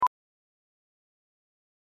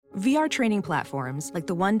VR training platforms, like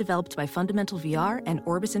the one developed by Fundamental VR and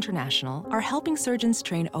Orbis International, are helping surgeons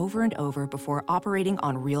train over and over before operating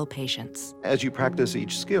on real patients. As you practice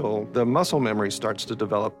each skill, the muscle memory starts to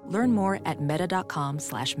develop. Learn more at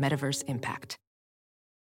meta.com/metaverseimpact.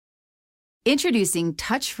 Introducing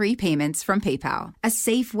touch-free payments from PayPal, a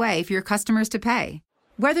safe way for your customers to pay.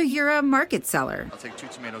 Whether you're a market seller, I'll take 2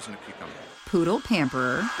 tomatoes and a cucumber, poodle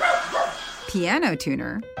pamperer, piano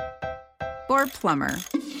tuner, or plumber.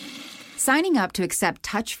 Signing up to accept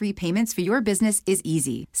touch-free payments for your business is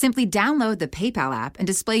easy. Simply download the PayPal app and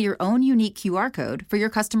display your own unique QR code for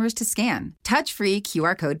your customers to scan. Touch-free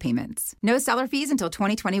QR code payments. No seller fees until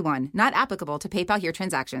 2021. Not applicable to PayPal here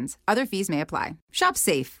transactions. Other fees may apply. Shop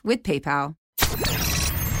safe with PayPal.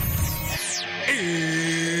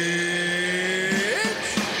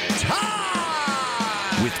 It's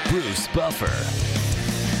time with Bruce Buffer.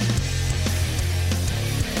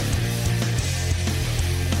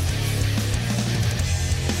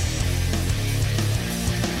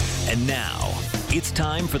 And now, it's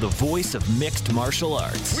time for the voice of mixed martial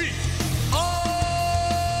arts. We are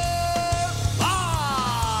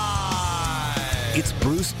live! It's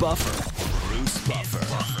Bruce Buffer. Bruce Buffer.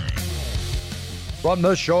 From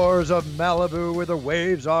the shores of Malibu where the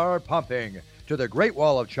waves are pumping, to the Great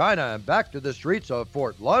Wall of China and back to the streets of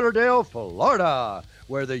Fort Lauderdale, Florida,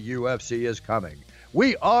 where the UFC is coming.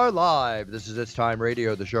 We are live. This is It's Time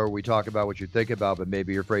Radio, the show where we talk about what you think about but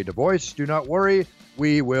maybe you're afraid to voice. Do not worry.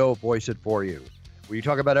 We will voice it for you. We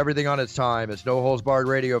talk about everything on its time. It's no holds barred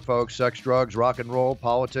radio, folks. Sex, drugs, rock and roll,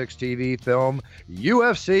 politics, TV, film,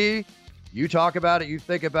 UFC. You talk about it. You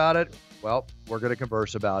think about it. Well, we're going to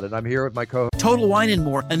converse about it. I'm here with my co-host. Total Wine &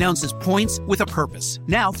 More announces points with a purpose.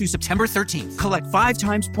 Now through September 13th, collect 5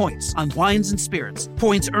 times points on wines and spirits.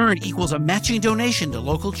 Points earned equals a matching donation to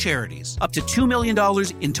local charities. Up to $2 million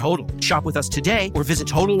in total. Shop with us today or visit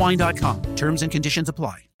TotalWine.com. Terms and conditions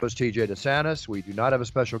apply. Host TJ DeSantis. We do not have a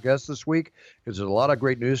special guest this week because there's a lot of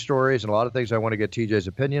great news stories and a lot of things I want to get TJ's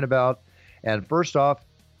opinion about. And first off,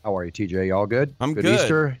 how are you, TJ? All good? I'm good.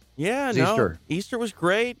 Easter? Yeah, Easter was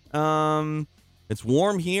great. It's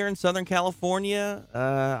warm here in Southern California.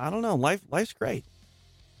 I don't know. Life's great.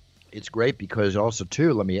 It's great because also,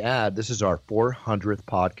 too, let me add, this is our 400th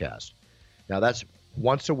podcast. Now, that's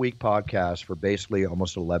once a week podcast for basically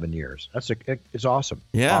almost 11 years. It's awesome.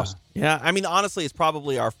 Yeah. Awesome. Yeah. I mean, honestly, it's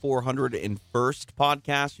probably our 401st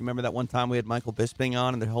podcast. You remember that one time we had Michael Bisping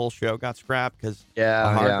on and the whole show got scrapped because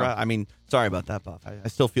I mean, sorry about that, Buff. I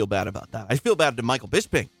still feel bad about that. I feel bad to Michael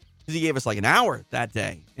Bisping because he gave us like an hour that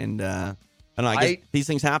day. And I don't know, I guess these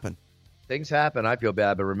things happen. Things happen. I feel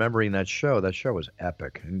bad, but remembering that show was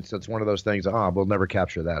epic. And so it's one of those things, we'll never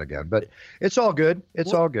capture that again. But it's all good.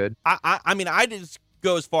 All good. I mean, I just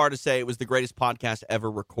go as far to say it was the greatest podcast ever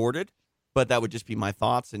recorded, but that would just be my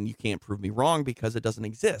thoughts, and you can't prove me wrong because it doesn't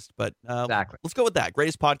exist. But exactly. Let's go with that.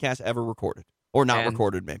 Greatest podcast ever recorded. Or not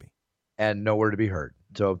recorded, maybe. And nowhere to be heard.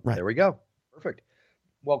 So There we go. Perfect.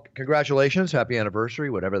 Well, congratulations. Happy anniversary,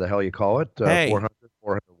 whatever the hell you call it. 400,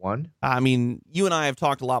 401. I mean, you and I have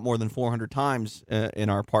talked a lot more than 400 times in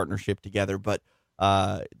our partnership together, but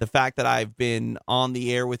the fact that I've been on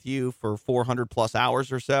the air with you for 400 plus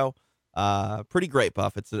hours or so, pretty great,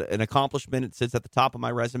 Buff. It's an accomplishment. It sits at the top of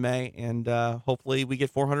my resume, and hopefully we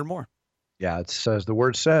get 400 more. Yeah, it says, the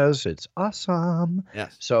word says, it's awesome.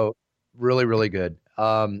 Yes. So really, really good.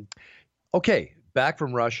 Okay, back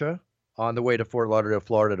from Russia. On the way to Fort Lauderdale,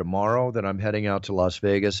 Florida tomorrow. Then I'm heading out to Las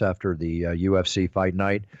Vegas after the UFC fight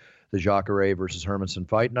night, the Jacare versus Hermanson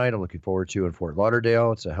fight night. I'm looking forward to in Fort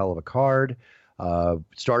Lauderdale. It's a hell of a card.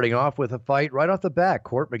 Starting off with a fight right off the bat,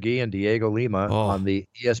 Court McGee and Diego Lima on the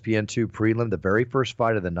ESPN2 prelim, the very first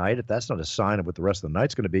fight of the night. If that's not a sign of what the rest of the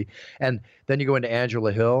night's going to be. And then you go into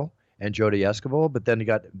Angela Hill and Jody Esquivel, but then you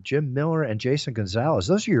got Jim Miller and Jason Gonzalez.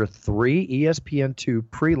 Those are your 3 ESPN2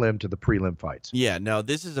 prelim to the prelim fights. Yeah, no,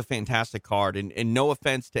 this is a fantastic card, and no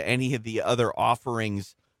offense to any of the other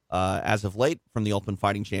offerings as of late from the Ultimate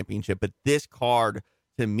Fighting Championship, but this card,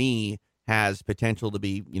 to me, has potential to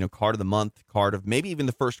be, card of the month, card of maybe even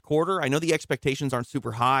the first quarter. I know the expectations aren't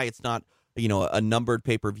super high. It's not, a numbered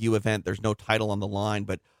pay-per-view event. There's no title on the line,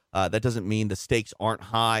 but that doesn't mean the stakes aren't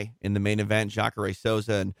high in the main event. Jacare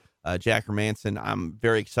Souza and Jack Hermanson. I'm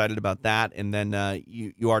very excited about that. And then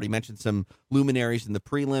you already mentioned some luminaries in the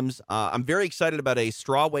prelims. I'm very excited about a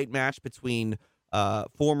strawweight match between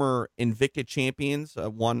former Invicta champions,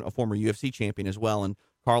 a former UFC champion as well, and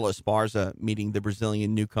Carla Esparza meeting the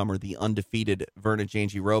Brazilian newcomer, the undefeated Verna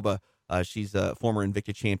Jandiroba. She's a former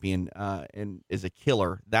Invicta champion and is a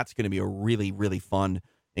killer. That's going to be a really, really fun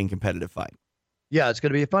and competitive fight. Yeah, it's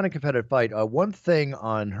going to be a fun and competitive fight. One thing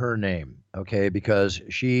on her name, okay, because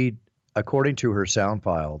she, according to her sound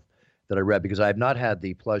file that I read, because I have not had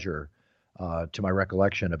the pleasure, to my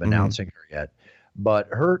recollection, of announcing her yet, but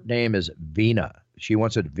her name is Vina. She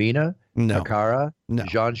wants it Vina Kakara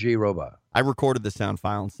Jandiroba. I recorded the sound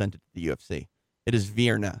file and sent it to the UFC. It is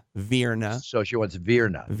Virna. So she wants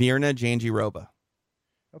Virna. Virna Jandiroba.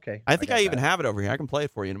 Okay. I think I even have it over here. I can play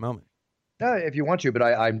it for you in a moment. If you want to, but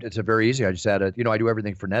it's a very easy. I just added, I do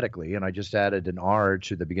everything phonetically, and I just added an R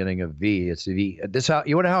to the beginning of V. It's the V. This how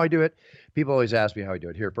you want to know how I do it? People always ask me how I do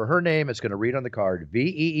it. Here, for her name, it's going to read on the card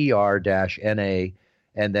VEER-NA,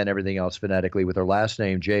 and then everything else phonetically with her last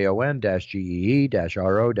name JON-GEE-RO-BA.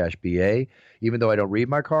 Even though I don't read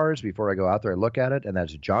my cards before I go out there, I look at it, and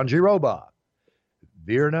that's Jandiroba,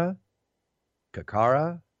 Virna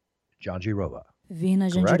Kakara Jandiroba. Vina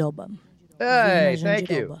Jandiroba. Hey, thank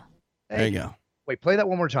you. There you go. Wait, play that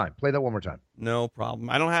one more time. No problem.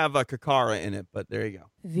 I don't have a Kakara in it, but there you go.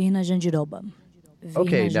 Vina Jandiroba.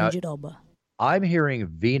 Okay, now I'm hearing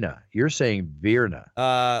Vina. You're saying Virna.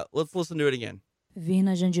 Let's listen to it again.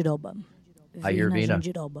 Vina Jandiroba. I hear Vina.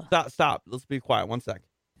 Stop. Let's be quiet. 1 sec.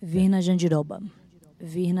 Vina Jandiroba.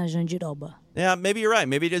 Vina Jandiroba. Yeah, maybe you're right.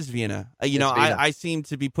 Maybe it is Vina. Vina. I seem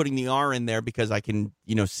to be putting the R in there because I can,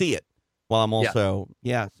 see it while I'm also,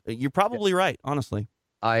 you're probably right, honestly.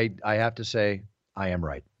 I have to say, I am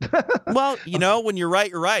right. Well, when you're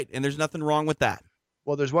right, you're right. And there's nothing wrong with that.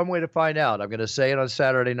 Well, there's one way to find out. I'm going to say it on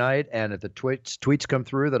Saturday night. And if the tweets come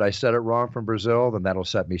through that I said it wrong from Brazil, then that'll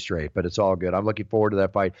set me straight. But it's all good. I'm looking forward to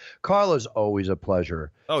that fight. Carla's always a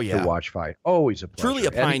pleasure to watch fight. Always a pleasure. Truly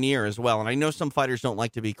a pioneer as well. And I know some fighters don't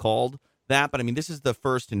like to be called that. But, this is the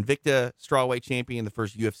first Invicta strawweight champion, the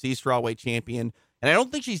first UFC strawweight champion. And I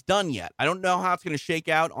don't think she's done yet. I don't know how it's going to shake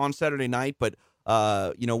out on Saturday night. But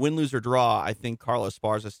win, lose, or draw, I think Carla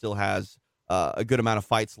Esparza still has a good amount of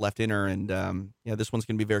fights left in her, and this one's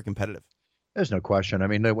going to be very competitive. There's no question.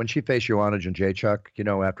 When she faced Joanna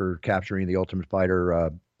Jędrzejczyk, after capturing the Ultimate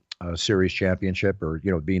Fighter Series championship, or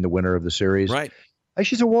being the winner of the series, right?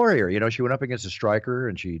 She's a warrior. She went up against a striker,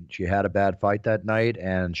 and she had a bad fight that night,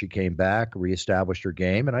 and she came back, reestablished her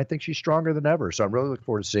game, and I think she's stronger than ever. So I'm really looking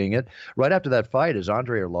forward to seeing it. Right after that fight is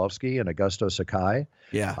Andrei Arlovski and Augusto Sakai.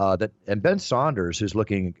 Yeah. And Ben Saunders, who's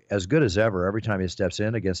looking as good as ever every time he steps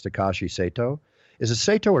in against Takashi Sato. Is it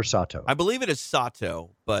Sato or Sato? I believe it is Sato,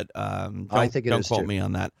 but I think don't quote me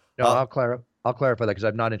on that. No, I'll clarify that because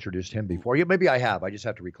I've not introduced him before. Maybe I have. I just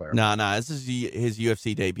have to re-clarify. No, this is his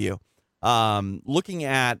UFC debut. Looking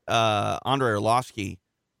at Andrei Arlovski,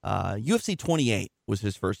 UFC 28 was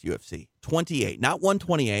his first UFC. 28, not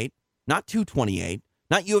 128, not 228,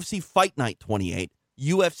 not UFC Fight Night 28,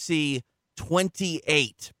 UFC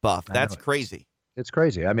 28, Buff. That's crazy. It's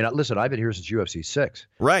crazy. Listen, I've been here since UFC 6.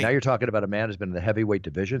 Right. Now you're talking about a man who's been in the heavyweight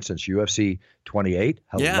division since UFC 28.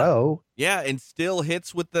 Hello. Yeah, and still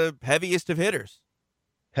hits with the heaviest of hitters.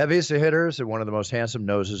 Heaviest of hitters and one of the most handsome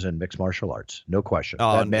noses in mixed martial arts. No question.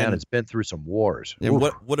 That man has been through some wars. And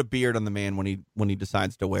what a beard on the man when he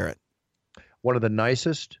decides to wear it. One of the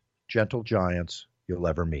nicest, gentle giants you'll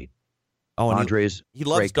ever meet. Oh, and Andre's he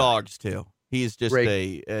loves dogs too. He's just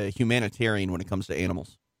a humanitarian when it comes to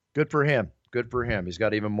animals. Good for him. He's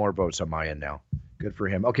got even more votes on my end now. Good for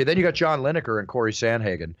him. Okay, then you got John Lineker and Corey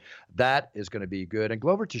Sandhagen. That is going to be good. And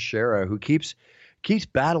Glover Teixeira, who keeps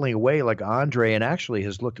battling away like Andre and actually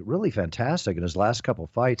has looked really fantastic in his last couple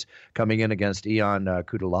fights coming in against Ion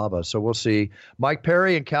Cutelaba. So we'll see. Mike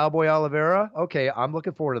Perry and Cowboy Oliveira. Okay, I'm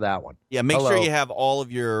looking forward to that one. Yeah, make sure you have all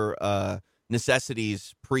of your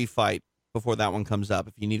necessities pre-fight before that one comes up.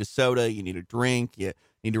 If you need a soda, you need a drink, you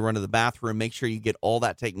need to run to the bathroom, make sure you get all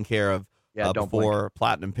that taken care of before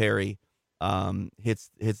Platinum Perry hits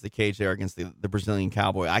the cage there against the Brazilian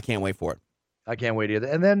Cowboy. I can't wait for it. I can't wait either.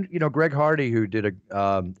 And then, Greg Hardy, who did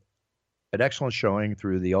an excellent showing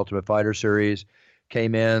through the Ultimate Fighter series,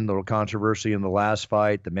 came in, a little controversy in the last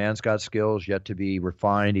fight. The man's got skills yet to be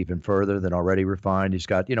refined even further than already refined. He's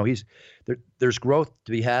got, there's growth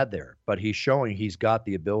to be had there, but he's showing he's got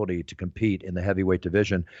the ability to compete in the heavyweight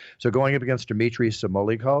division. So going up against Dmitry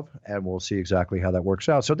Samolikov, and we'll see exactly how that works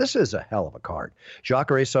out. So this is a hell of a card.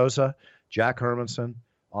 Jacare Souza, Jack Hermanson,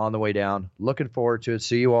 on the way down. Looking forward to it.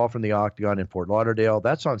 See you all from the Octagon in Fort Lauderdale.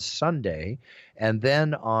 That's on Sunday. And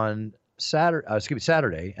then on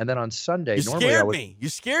Saturday. And then on Sunday. You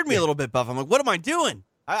scared me a little bit, Buff. I'm like, what am I doing?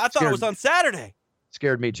 I thought it was on Saturday.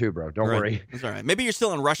 Scared me too, bro. Don't worry. It's all right. Maybe you're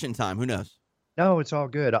still in Russian time. Who knows? No, it's all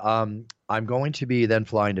good. I'm going to be then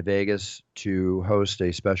flying to Vegas to host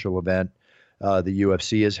a special event the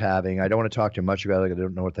UFC is having. I don't want to talk too much about it. I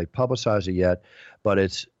don't know if they publicized it yet, but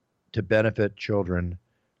it's to benefit children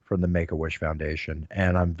from the Make-A-Wish Foundation.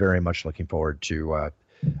 And I'm very much looking forward to,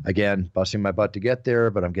 again, busting my butt to get there,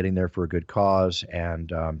 but I'm getting there for a good cause.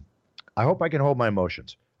 And I hope I can hold my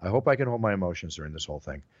emotions. I hope I can hold my emotions during this whole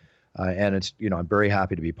thing. And it's, I'm very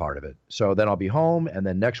happy to be part of it. So then I'll be home, and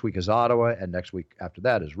then next week is Ottawa, and next week after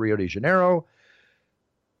that is Rio de Janeiro.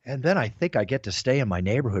 And then I think I get to stay in my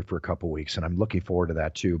neighborhood for a couple of weeks, and I'm looking forward to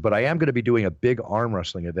that too. But I am going to be doing a big arm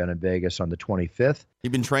wrestling event in Vegas on the 25th.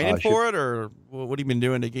 You've been training for it, or what have you been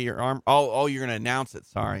doing to get your arm? Oh, you're going to announce it.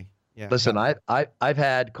 Sorry. Yeah. Listen, I've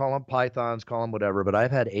had, call them pythons, call them whatever, but I've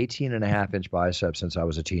had 18.5-inch biceps since I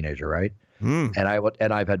was a teenager, right? And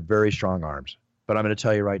I've had very strong arms. But I'm going to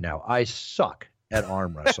tell you right now, I suck at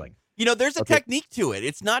arm wrestling. There's a technique to it.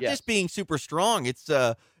 It's not just being super strong. It's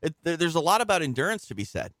there's a lot about endurance to be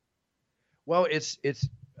said. Well, it's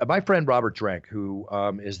my friend Robert Drenk, who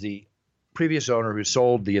is the previous owner who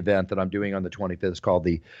sold the event that I'm doing on the 25th. It's called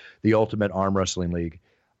the Ultimate Arm Wrestling League.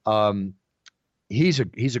 He's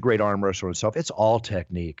a great arm wrestler himself. It's all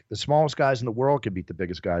technique. The smallest guys in the world can beat the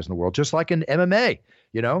biggest guys in the world, just like in MMA.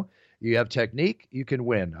 You have technique, you can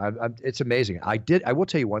win. It's amazing. I will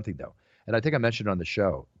tell you one thing, though, and I think I mentioned it on the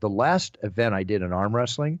show. The last event I did in arm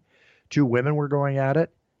wrestling, 2 women were going at it,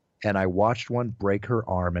 and I watched one break her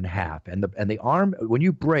arm in half. And the arm, when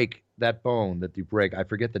you break that bone that you break, I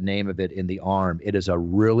forget the name of it in the arm, it is a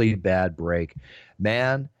really bad break.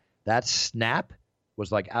 Man, that snap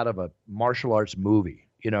was like out of a martial arts movie.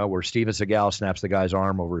 Where Steven Seagal snaps the guy's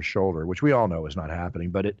arm over his shoulder, which we all know is not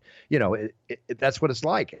happening, but that's what it's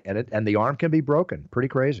like. And the arm can be broken. Pretty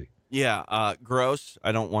crazy. Yeah. Gross.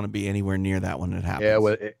 I don't want to be anywhere near that when it happens.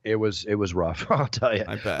 Yeah, it was rough. I'll tell you.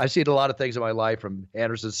 I bet. I've seen a lot of things in my life, from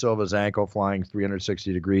Anderson Silva's ankle flying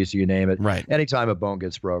 360 degrees, you name it. Right. Anytime a bone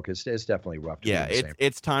gets broke, it's definitely rough. Yeah.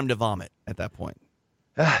 It's time to vomit at that point.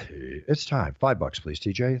 It's time. $5, please,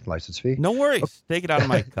 TJ. License fee. No worries. Okay. Take it out of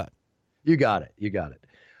my cut. You got it.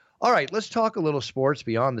 All right, let's talk a little sports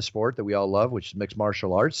beyond the sport that we all love, which is mixed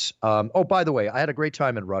martial arts. By the way, I had a great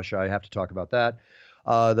time in Russia. I have to talk about that.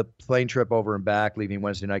 The plane trip over and back, leaving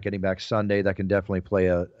Wednesday night, getting back Sunday, that can definitely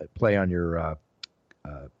play on your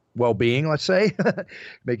well-being, let's say,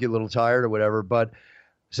 make you a little tired or whatever. But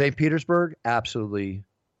St. Petersburg, absolutely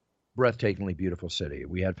breathtakingly beautiful city.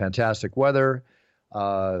 We had fantastic weather.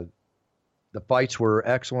 The fights were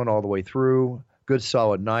excellent all the way through. Good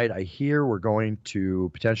solid night. I hear we're going to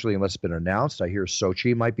potentially, unless it's been announced, I hear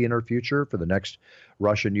Sochi might be in our future for the next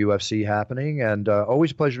Russian UFC happening. And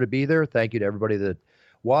always a pleasure to be there. Thank you to everybody that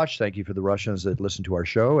watched. Thank you for the Russians that listen to our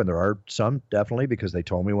show. And there are some, definitely, because they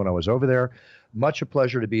told me when I was over there. Much a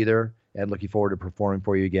pleasure to be there, and looking forward to performing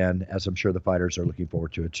for you again, as I'm sure the fighters are looking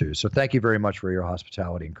forward to it too. So thank you very much for your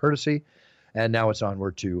hospitality and courtesy. And now it's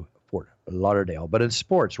onward to Fort Lauderdale. But in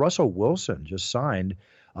sports, Russell Wilson just signed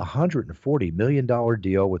a $140 million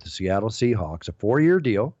deal with the Seattle Seahawks, a 4-year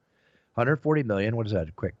deal. $140 million. What is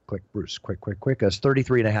that? Quick, Bruce. Quick. That's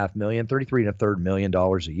 $33.5 million, $33.3 million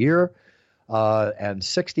a year. And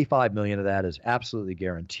 $65 million of that is absolutely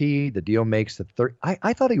guaranteed. The deal makes the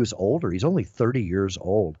I thought he was older. He's only 30 years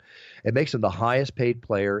old. It makes him the highest paid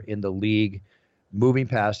player in the league, moving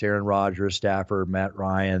past Aaron Rodgers, Stafford, Matt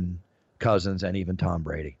Ryan, Cousins, and even Tom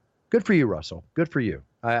Brady. Good for you, Russell. Good for you.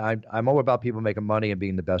 I'm all about people making money and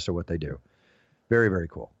being the best at what they do. Very, very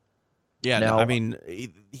cool. Yeah, now, I mean,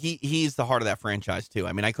 he's the heart of that franchise, too.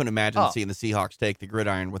 I mean, I couldn't imagine seeing the Seahawks take the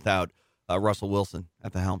gridiron without Russell Wilson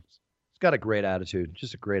at the helm. He's got a great attitude,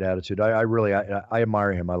 just a great attitude. I really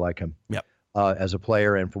admire him. I like him. Yep. As a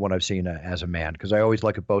player and from what I've seen as a man, because I always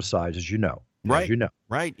look at both sides, as you know. Right. As you know.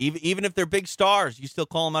 Right. Even if they're big stars, you still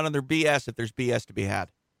call them out on their BS if there's BS to be had.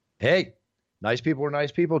 Hey. Nice people are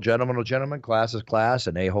nice people, gentlemen are gentlemen, class is class,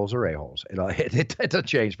 and a-holes are a-holes. It doesn't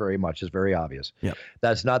change very much. It's very obvious. Yep.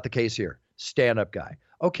 That's not the case here. Stand-up guy.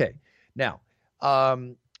 Okay, now,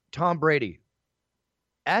 Tom Brady,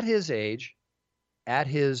 at his age, at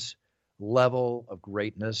his level of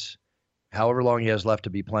greatness, however long he has left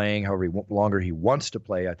to be playing, however longer he wants to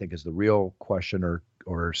play, I think is the real question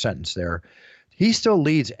or sentence there. He still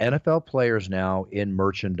leads NFL players now in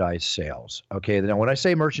merchandise sales. Okay, now when I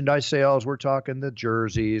say merchandise sales, we're talking the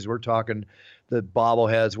jerseys, we're talking the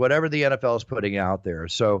bobbleheads, whatever the NFL is putting out there.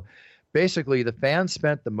 So basically, the fans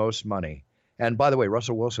spent the most money. And by the way,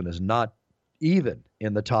 Russell Wilson is not even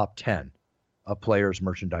in the top 10 of players'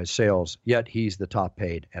 merchandise sales, yet he's the top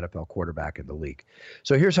paid NFL quarterback in the league.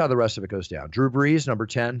 So here's how the rest of it goes down. Drew Brees, number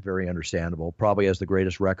 10, very understandable, probably has the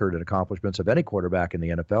greatest record and accomplishments of any quarterback in the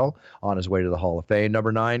NFL, on his way to the Hall of Fame.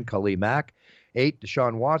 Number 9, Khalil Mack. 8,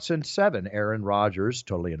 Deshaun Watson. 7, Aaron Rodgers,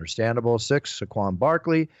 totally understandable. 6, Saquon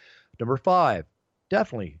Barkley. Number 5,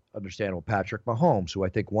 definitely understandable, Patrick Mahomes, who I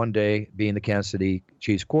think one day, being the Kansas City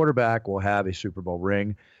Chiefs quarterback, will have a Super Bowl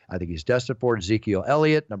ring. I think he's destined for it. Ezekiel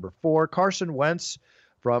Elliott, number 4. Carson Wentz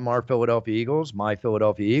from our Philadelphia Eagles, my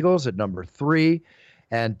Philadelphia Eagles, at number 3.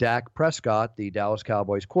 And Dak Prescott, the Dallas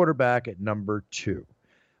Cowboys quarterback, at number 2.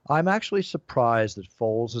 I'm actually surprised that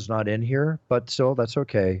Foles is not in here, but still, that's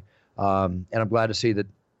okay. And I'm glad to see that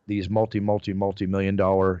these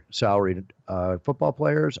multi-million-dollar salaried football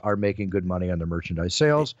players are making good money on their merchandise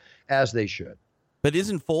sales, as they should. But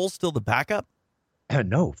isn't Foles still the backup?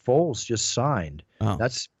 No, Foles just signed. Oh.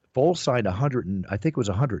 Foles signed I think it was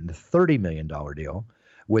 $130 million deal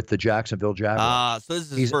with the Jacksonville Jaguars. So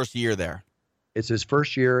this is his first year there. It's his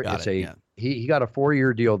first year. He got a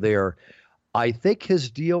 4-year deal there. I think his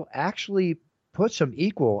deal actually puts him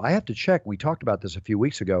equal. I have to check. We talked about this a few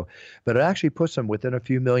weeks ago, but it actually puts him within a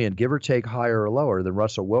few million, give or take, higher or lower than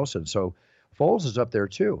Russell Wilson. So Foles is up there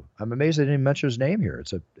too. I'm amazed they didn't mention his name here.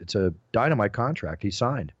 It's a dynamite contract he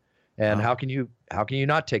signed. And how can you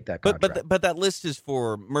not take that contract? But that list is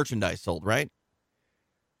for merchandise sold, right?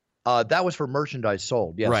 That was for merchandise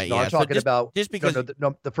sold. Yes. Right. No, yeah. I'm talking about just because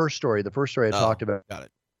the first story. The first story I talked about. Got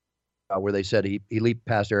it. Where they said he leaped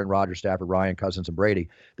past Aaron Rodgers, Stafford, Ryan, Cousins, and Brady.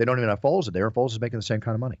 They don't even have Foles in there, and Foles is making the same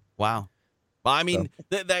kind of money. Wow. Well, I mean,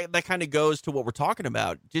 that kind of goes to what we're talking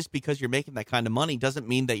about. Just because you're making that kind of money doesn't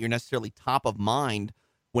mean that you're necessarily top of mind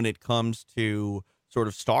when it comes to sort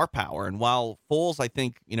of star power. And while Foles, I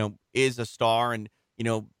think, is a star and,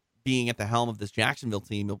 being at the helm of this Jacksonville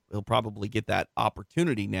team, he'll probably get that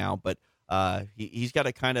opportunity now. But he's got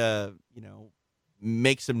to kind of,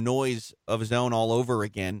 make some noise of his own all over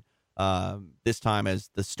again. This time as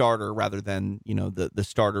the starter rather than, the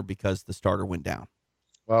starter because the starter went down.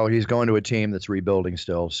 Well, he's going to a team that's rebuilding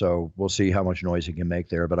still, so we'll see how much noise he can make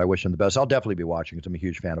there, but I wish him the best. I'll definitely be watching because I'm a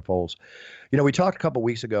huge fan of Foles. We talked a couple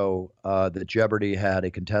weeks ago that Jeopardy had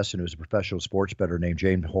a contestant who was a professional sports bettor named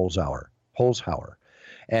James Holzhauer,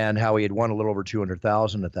 and how he had won a little over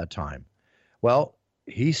 $200,000 at that time. Well,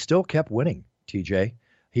 he still kept winning, TJ.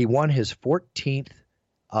 He won his 14th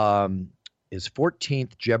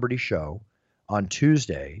Jeopardy show on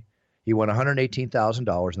Tuesday. He won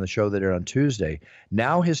 $118,000 in the show that aired on Tuesday.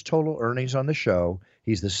 Now his total earnings on the show,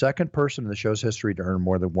 he's the second person in the show's history to earn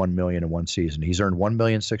more than $1 million in one season. He's earned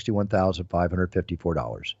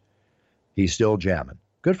 $1,061,554. He's still jamming.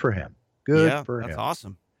 Good for him. Good for him. That's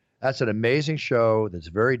awesome. That's an amazing show that's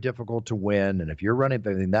very difficult to win. And if you're running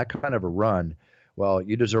that kind of a run, well,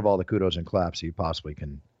 you deserve all the kudos and claps you possibly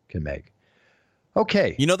can make.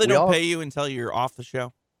 Okay. They don't pay you until you're off the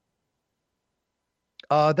show?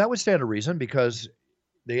 That would stand to reason because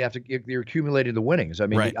they're accumulating the winnings. I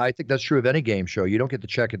mean, right. I think that's true of any game show. You don't get the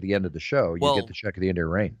check at the end of the show. You get the check at the end of your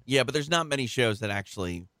reign. Yeah, but there's not many shows that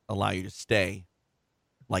actually allow you to stay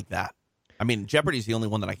like that. I mean, Jeopardy's the only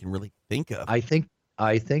one that I can really think of. I think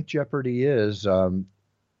Jeopardy is to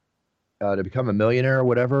become a millionaire or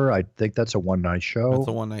whatever. I think that's a one-night show. It's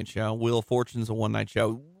a one-night show. Wheel of Fortune's a one-night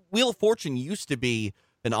show. Wheel of Fortune used to be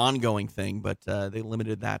an ongoing thing, but they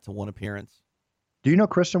limited that to one appearance. Do you know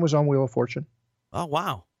Kristen was on Wheel of Fortune? Oh,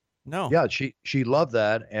 wow. No. Yeah, she loved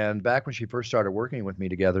that. And back when she first started working with me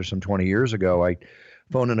together some 20 years ago, I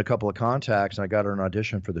phoned in a couple of contacts and I got her an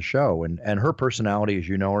audition for the show. And her personality, as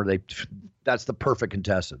you know her, that's the perfect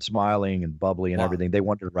contestant, smiling and bubbly and everything. They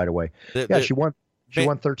wanted her right away. She won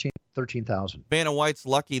 $13,000. Vanna White's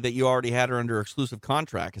lucky that you already had her under exclusive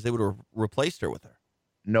contract because they would have replaced her with her.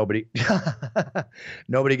 Nobody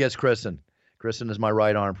gets Kristen. Kristen is my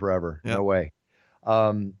right arm forever. Yep. No way.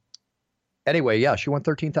 Anyway, yeah, she won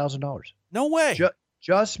 $13,000. No way.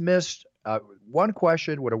 Just missed one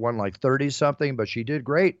question, would have won like 30 something, but she did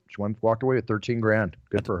great. She walked away with $13,000.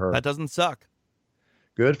 Good for her. That doesn't suck.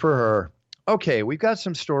 Good for her. Okay, we've got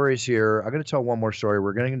some stories here. I'm going to tell one more story.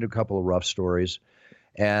 We're going to do a couple of rough stories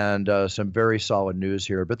and some very solid news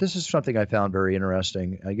here. But this is something I found very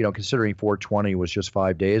interesting. Considering 420 was just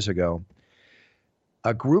 5 days ago,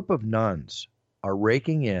 a group of nuns are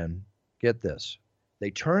raking in, get this, they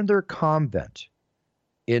turned their convent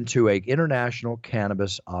into an international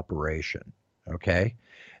cannabis operation, okay?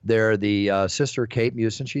 They're the Sister Kate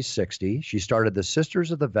Musin, she's 60. She started the Sisters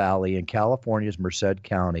of the Valley in California's Merced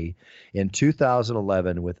County in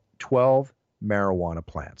 2011 with 12 marijuana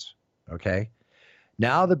plants, okay?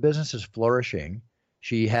 Now the business is flourishing.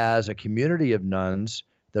 She has a community of nuns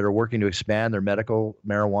that are working to expand their medical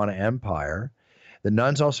marijuana empire. The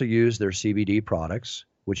nuns also use their CBD products,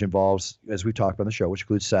 which involves, as we talked about on the show, which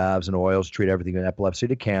includes salves and oils, treat everything from epilepsy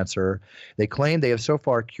to cancer. They claim they have so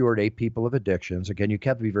far cured 8 people of addictions. Again, you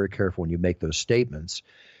have to be very careful when you make those statements.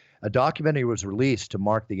 A documentary was released to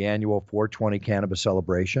mark the annual 420 cannabis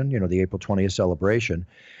celebration, the April 20th celebration.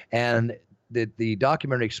 And the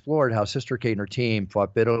documentary explored how Sister Kate and her team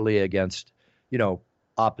fought bitterly against,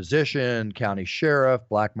 opposition, county sheriff,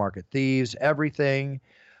 black market thieves, everything.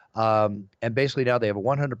 And basically now they have a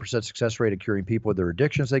 100% success rate of curing people with their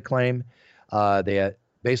addictions, they claim. They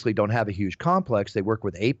basically don't have a huge complex. They work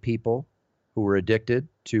with 8 people who were addicted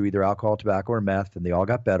to either alcohol, tobacco, or meth, and they all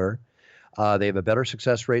got better. They have a better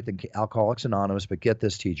success rate than Alcoholics Anonymous, but get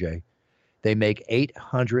this, TJ. They make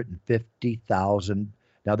 $850,000.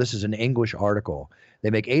 Now, this is an English article.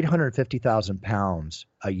 They make 850,000 pounds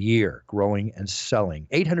a year growing and selling.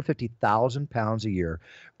 850,000 pounds a year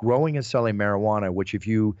growing and selling marijuana, which if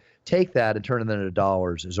you take that and turn it into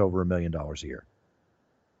dollars is over $1 million a year.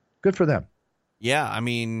 Good for them. Yeah, I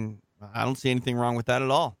mean, I don't see anything wrong with that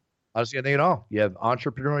at all. I don't see anything at all. You have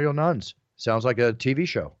entrepreneurial nuns. Sounds like a TV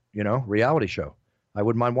show, reality show. I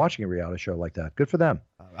wouldn't mind watching a reality show like that. Good for them.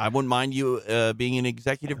 I wouldn't mind you being an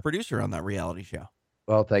executive producer on that reality show.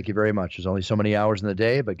 Well, thank you very much. There's only so many hours in the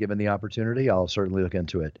day, but given the opportunity, I'll certainly look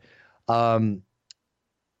into it.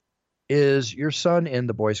 Is your son in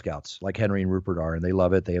the Boy Scouts like Henry and Rupert are, and they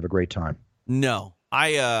love it? They have a great time? No.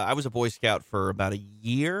 I was a Boy Scout for about a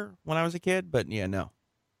year when I was a kid, but yeah, no.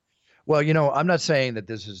 Well, I'm not saying that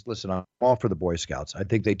this is, listen, I'm all for the Boy Scouts. I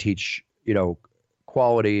think they teach,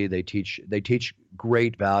 quality. They teach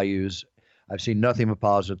great values. I've seen nothing but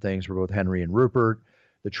positive things for both Henry and Rupert,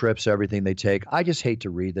 the trips, everything they take. I just hate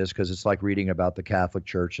to read this because it's like reading about the Catholic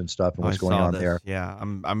Church and stuff and what's going on there. Yeah.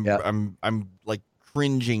 I'm like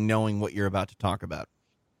cringing knowing what you're about to talk about.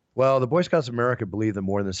 Well, the Boy Scouts of America believe that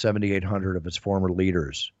more than 7,800 of its former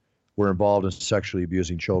leaders were involved in sexually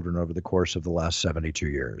abusing children over the course of the last 72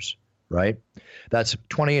 years, right? That's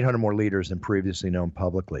 2,800 more leaders than previously known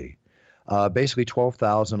publicly. Basically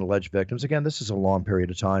 12,000 alleged victims. Again, this is a long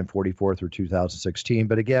period of time, 44 through 2016.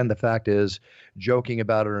 But again, the fact is, joking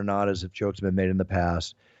about it or not, as if jokes have been made in the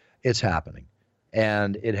past, it's happening.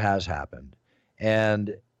 And it has happened.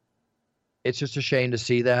 And it's just a shame to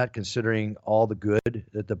see that, considering all the good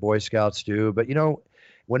that the Boy Scouts do. But,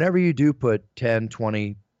 whenever you do put 10,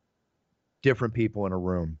 20 different people in a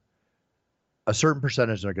room, a certain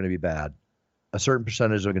percentage are going to be bad. A certain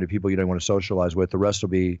percentage are going to be people you don't want to socialize with. The rest will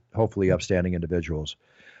be hopefully upstanding individuals.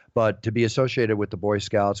 But to be associated with the Boy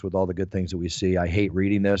Scouts, with all the good things that we see, I hate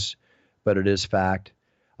reading this, but it is fact.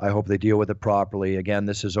 I hope they deal with it properly. Again,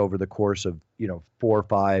 this is over the course of, 4 or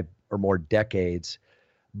 5 or more decades.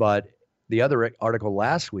 But the other article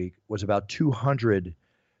last week was about 200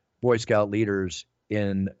 Boy Scout leaders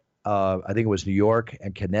in I think it was New York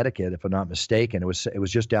and Connecticut, if I'm not mistaken. It was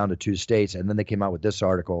just down to 2 states, and then they came out with this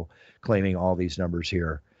article claiming all these numbers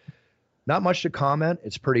here. Not much to comment.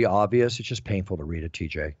 It's pretty obvious. It's just painful to read it,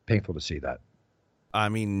 TJ. Painful to see that. I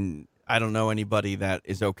mean, I don't know anybody that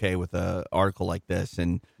is okay with an article like this,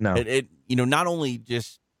 and no, it not only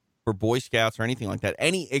just for Boy Scouts or anything like that,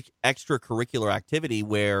 any extracurricular activity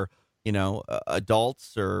where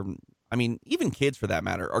adults or even kids for that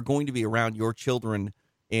matter are going to be around your children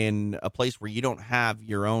in a place where you don't have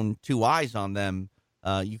your own 2 eyes on them,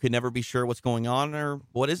 you could never be sure what's going on or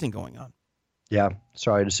what isn't going on. Yeah,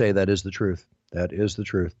 sorry to say, that is the truth. That is the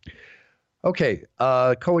truth. Okay,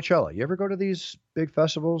 Coachella. You ever go to these big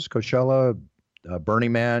festivals? Coachella,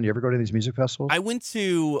 Burning Man. You ever go to these music festivals? I went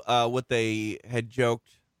to what they had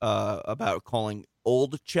joked about calling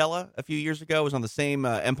Old Cella a few years ago. It was on the same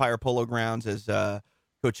Empire Polo Grounds as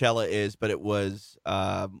Coachella is, but it was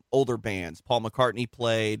older bands. Paul McCartney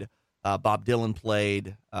played, Bob Dylan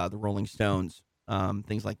played, the Rolling Stones,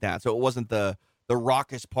 things like that. So it wasn't the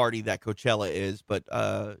raucous party that Coachella is, but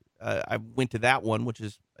I went to that one, which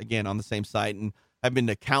is, again, on the same site, and I've been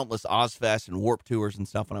to countless Ozfest and Warped Tours and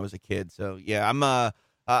stuff when I was a kid. So, yeah,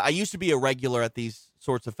 I used to be a regular at these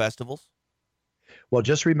sorts of festivals. Well,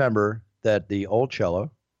 just remember that the old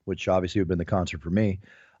Cella, which obviously would have been the concert for me,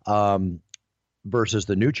 versus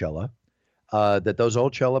the new Cella, that those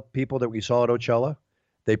old Cella people that we saw at Coachella,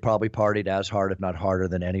 they probably partied as hard, if not harder,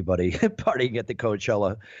 than anybody partying at the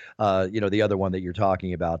Coachella. The other one that you're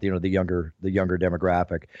talking about, the younger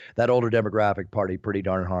demographic. That older demographic partied pretty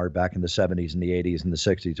darn hard back in the 70s and the 80s and the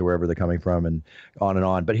 60s, or wherever they're coming from, and on and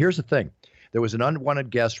on. But here's the thing: there was an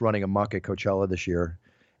unwanted guest running amok at Coachella this year,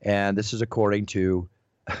 and this is according to,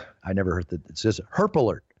 I never heard that. It says Herp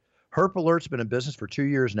Alert. Herp Alert's been in business for 2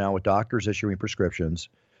 years now, with doctors issuing prescriptions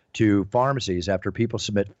to pharmacies after people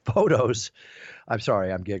submit photos. I'm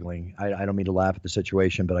sorry, I'm giggling. I don't mean to laugh at the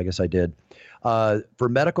situation, but I guess I did. For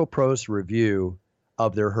medical pros to review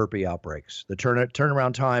of their herpes outbreaks. The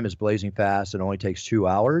turnaround time is blazing fast and only takes 2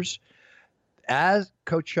 hours. As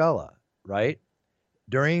Coachella, right?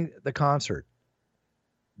 during the concert,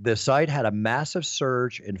 the site had a massive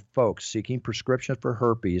surge in folks seeking prescriptions for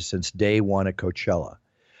herpes since day one at Coachella.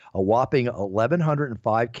 A whopping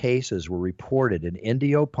 1,105 cases were reported in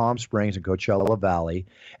Indio, Palm Springs, and Coachella Valley,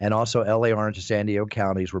 and also LA, Orange, and San Diego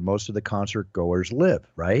counties where most of the concert goers live,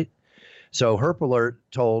 right? So Herp Alert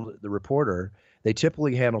told the reporter they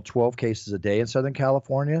typically handle 12 cases a day in Southern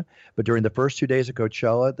California, but during the first 2 days of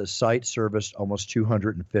Coachella, the site serviced almost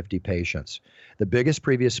 250 patients. The biggest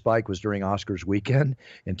previous spike was during Oscars weekend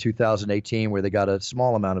in 2018, where they got a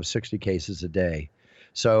small amount of 60 cases a day.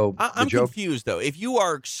 So I'm confused, though. If you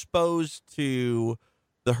are exposed to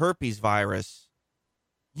the herpes virus,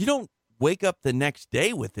 you don't wake up the next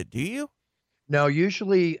day with it, do you? No,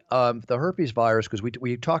 usually the herpes virus, because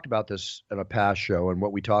we talked about this in a past show, and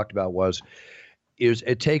what we talked about is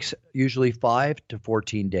it takes usually 5 to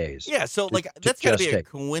 14 days. Yeah, so that's got to be a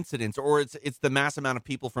coincidence, or it's the mass amount of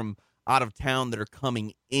people from out of town that are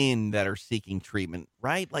coming in that are seeking treatment,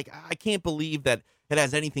 right? Like, I can't believe that it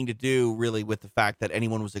has anything to do really with the fact that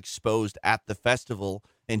anyone was exposed at the festival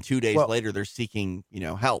and 2 days later they're seeking,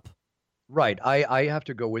 help. Right. I have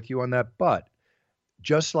to go with you on that, but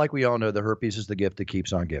just like we all know, the herpes is the gift that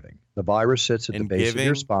keeps on giving. The virus sits at the base of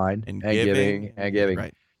your spine and giving.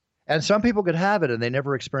 Right. And some people could have it and they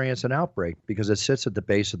never experience an outbreak because it sits at the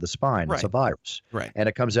base of the spine. Right. It's a virus. Right. And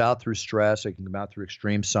it comes out through stress. It can come out through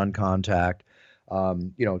extreme sun contact,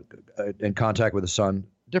 in contact with the sun,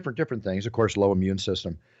 different things, of course, low immune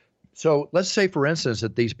system. So let's say, for instance,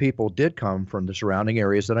 that these people did come from the surrounding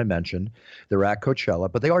areas that I mentioned. They're at Coachella,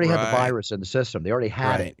 but they already had the virus in the system. They already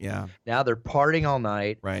had it. Yeah. Now they're partying all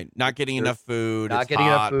night. Right. Not getting enough food. Not it's getting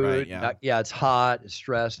hot, enough food. Right, yeah. It's hot. It's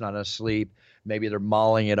stressed. Not enough sleep. Maybe they're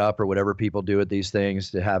mauling it up or whatever people do at these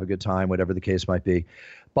things to have a good time, whatever the case might be.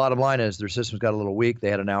 Bottom line is their systems got a little weak.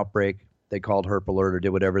 They had an outbreak. They called Herp Alert or did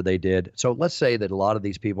whatever they did. So let's say that a lot of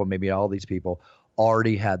these people, maybe all these people,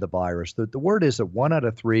 already had the virus. The word is that 1 out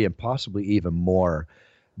of 3 and possibly even more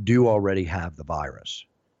do already have the virus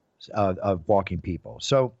of walking people.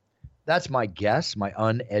 So that's my guess, my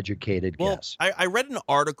uneducated guess. I read an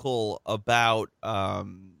article about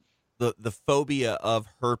the phobia of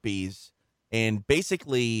herpes, and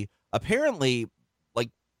basically, apparently, like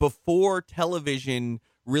before television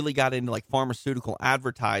really got into like pharmaceutical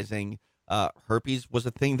advertising, herpes was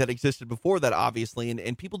a thing that existed before that, obviously,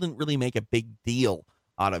 and people didn't really make a big deal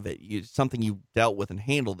out of it. Something you dealt with and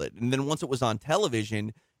handled it. And then once it was on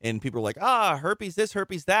television and people were like, herpes this,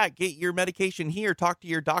 herpes that, get your medication here, talk to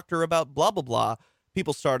your doctor about blah, blah, blah,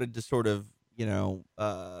 people started to sort of,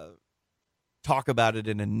 talk about it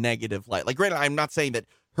in a negative light. Like, granted, I'm not saying that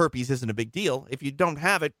herpes isn't a big deal. If you don't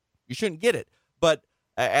have it, you shouldn't get it. But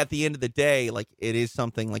at the end of the day, like, it is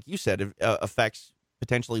something, like you said, it affects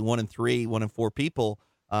potentially 1 in 3, 1 in 4 people.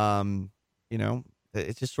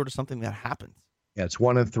 It's just sort of something that happens. Yeah, it's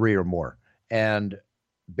 1 in 3 or more. And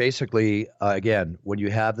basically, again, when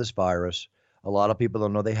you have this virus, a lot of people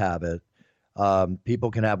don't know they have it.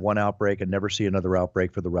 People can have one outbreak and never see another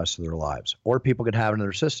outbreak for the rest of their lives. Or people can have it in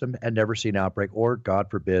their system and never see an outbreak. Or, God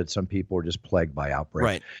forbid, some people are just plagued by outbreaks.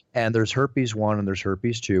 Right. And there's herpes 1 and there's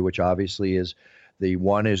herpes 2, which obviously is the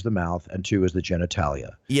 1 is the mouth and 2 is the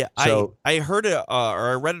genitalia. Yeah, so, I heard or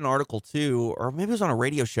I read an article too, or maybe it was on a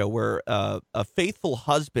radio show where a faithful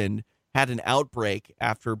husband had an outbreak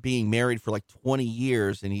after being married for like 20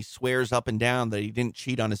 years, and he swears up and down that he didn't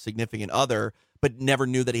cheat on his significant other, but never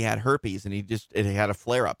knew that he had herpes, and it had a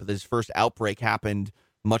flare-up. His first outbreak happened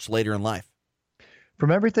much later in life. From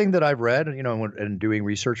everything that I've read, and doing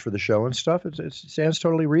research for the show and stuff, it sounds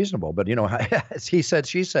totally reasonable. But, as he said,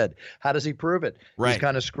 she said, how does he prove it? Right. He's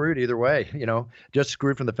kind of screwed either way, just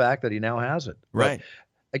screwed from the fact that he now has it. Right. But,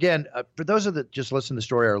 again, for those of that just listen to the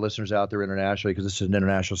story, our listeners out there internationally, because this is an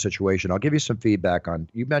international situation, I'll give you some feedback on,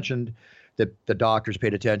 you mentioned that the doctors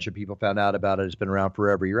paid attention, people found out about it, it's been around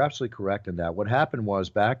forever. You're absolutely correct in that. What happened was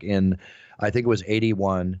back in, I think it was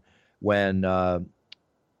 81, when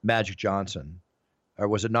Magic Johnson, or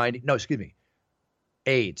was it 90? No, excuse me.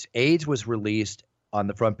 AIDS. AIDS was released on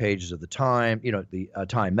the front pages of the Time, the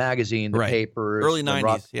Time magazine, the papers. Early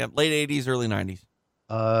 90s, late 80s, early 90s.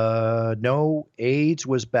 No, AIDS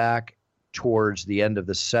was back towards the end of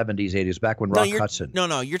the 70s, 80s, back when Rock Hudson.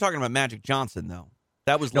 No, you're talking about Magic Johnson, though.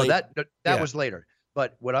 That was later. That was later.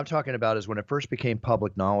 But what I'm talking about is when it first became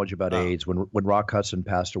public knowledge about AIDS, when Rock Hudson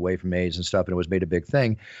passed away from AIDS and stuff, and it was made a big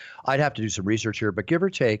thing. I'd have to do some research here, but give or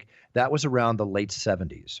take, that was around the late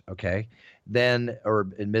 70s, okay? Then, or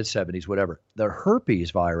in mid-70s, whatever. The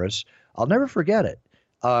herpes virus, I'll never forget it,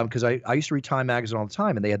 because I used to read Time magazine all the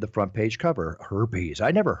time, and they had the front page cover, herpes.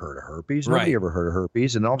 I never heard of herpes. Nobody ever heard of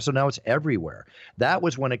herpes, and all of a sudden now it's everywhere. That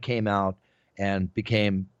was when it came out, and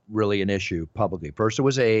became really an issue publicly. First it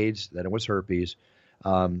was AIDS, then it was herpes.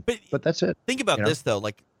 But that's it. Think about this, though.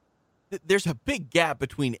 Like, there's a big gap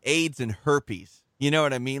between AIDS and herpes. You know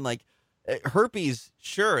what I mean? Like, herpes,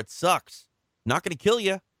 sure, it sucks. Not going to kill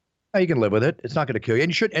you. You can live with it. It's not going to kill you.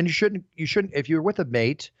 And you shouldn't, if you're with a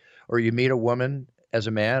mate or you meet a woman as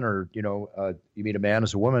a man, or, you meet a man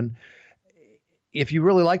as a woman, if you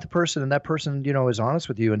really like the person and that person, is honest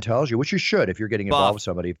with you and tells you, which you should if you're getting involved with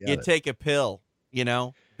somebody. You take a pill,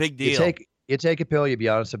 big deal. You take a pill, you be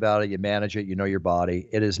honest about it, you manage it, you know your body.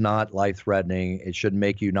 It is not life-threatening. It shouldn't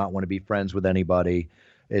make you not want to be friends with anybody.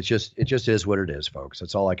 It just is what it is, folks.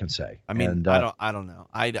 That's all I can say. I mean, I don't know.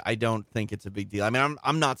 I don't think it's a big deal. I mean,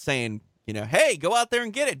 I'm not saying, hey, go out there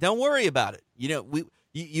and get it. Don't worry about it.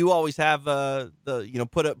 You always have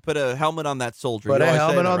put a helmet on that soldier. Put a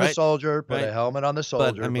helmet on the soldier. Put a helmet on the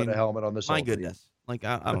soldier. Put a helmet on the soldier. My goodness. Like,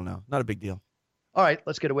 I don't know. Not a big deal. All right,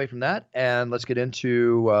 let's get away from that, and let's get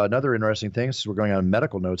into another interesting thing. So we're going on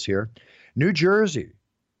medical notes here. New Jersey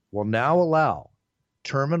will now allow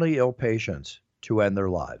terminally ill patients to end their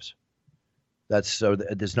lives.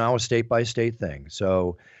 It's now a state-by-state thing.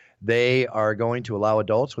 So they are going to allow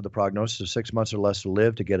adults with a prognosis of 6 months or less to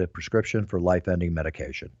live to get a prescription for life-ending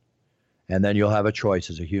medication. And then you'll have a choice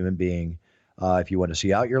as a human being if you want to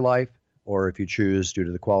see out your life, or if you choose, due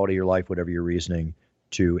to the quality of your life, whatever your reasoning,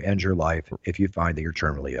 to end your life if you find that you're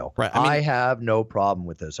terminally ill. Right. I have no problem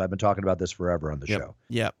with this. I've been talking about this forever on the show.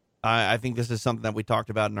 Yep. I think this is something that we talked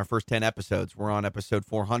about in our first 10 episodes. We're on episode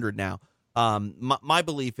 400 now. My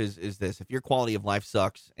belief is this: if your quality of life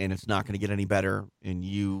sucks and it's not going to get any better and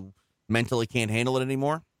you mentally can't handle it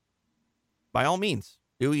anymore, by all means,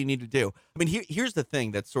 do what you need to do. I mean, here's the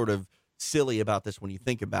thing that's sort of silly about this when you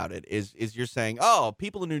think about it is you're saying, oh,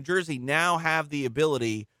 people in New Jersey now have the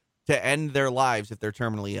ability to end their lives if they're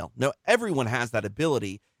terminally ill. No, everyone has that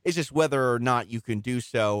ability. It's just whether or not you can do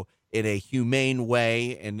so in a humane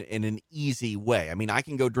way and in an easy way. I mean, I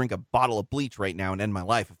can go drink a bottle of bleach right now and end my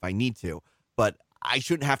life if I need to, but I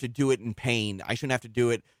shouldn't have to do it in pain. I shouldn't have to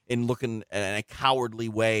do it in looking in a cowardly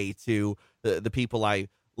way to the people I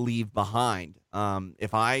leave behind.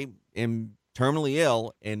 If I am terminally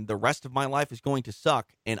ill and the rest of my life is going to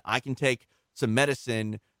suck and I can take some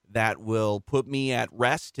medicine that will put me at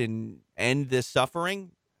rest and end this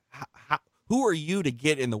suffering, who are you to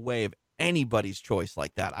get in the way of anybody's choice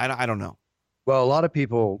like that? I don't know. Well, a lot of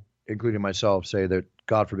people, including myself, say that,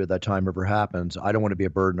 God forbid that time ever happens, I don't want to be a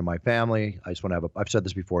burden to my family. I just want to have I've said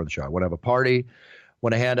this before in the show, I want to have a party,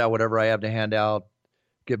 want to hand out whatever I have to hand out,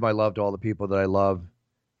 give my love to all the people that I love,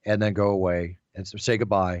 and then go away and say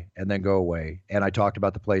goodbye and then go away. And I talked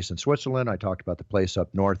about the place in Switzerland. I talked about the place up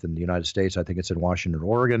north in the United States. I think it's in Washington,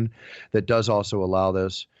 Oregon, that does also allow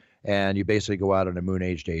this. And you basically go out on a moon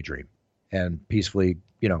age daydream and peacefully,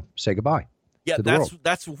 say goodbye. Yeah,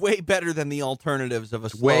 that's way better than the alternatives of a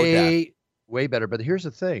slow death. Way better. But here's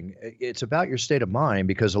the thing. It's about your state of mind,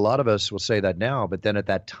 because a lot of us will say that now, but then at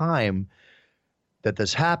that time that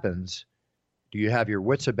this happens, do you have your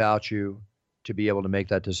wits about you to be able to make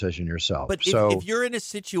that decision yourself? But if you're in a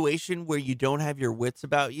situation where you don't have your wits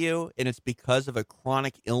about you and it's because of a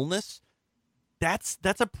chronic illness, that's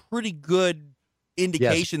a pretty good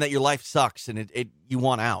indication that your life sucks and you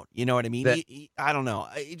want out. You know what I mean? I don't know.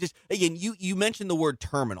 Again, you mentioned the word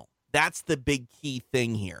terminal. That's the big key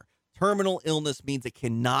thing here. Terminal illness means it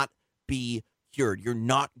cannot be cured. You're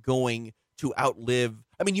not going to outlive.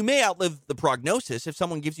 I mean, you may outlive the prognosis if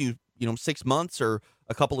someone gives you, 6 months or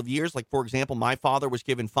a couple of years. Like, for example, my father was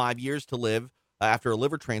given 5 years to live after a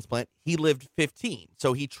liver transplant. He lived 15.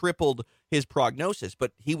 So he tripled his prognosis,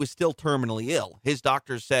 but he was still terminally ill. His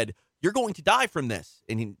doctors said, you're going to die from this.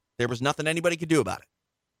 And there was nothing anybody could do about it.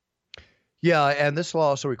 Yeah, and this law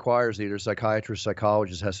also requires either psychiatrist,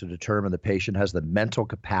 psychologist has to determine the patient has the mental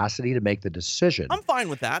capacity to make the decision. I'm fine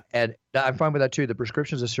with that. And I'm fine with that too. The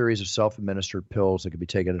prescription is a series of self-administered pills that can be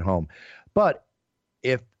taken at home. But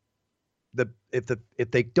if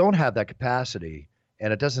they don't have that capacity,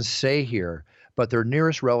 and it doesn't say here, but their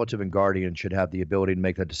nearest relative and guardian should have the ability to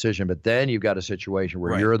make that decision. But then you've got a situation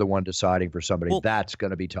where you're the one deciding for somebody. Well, that's going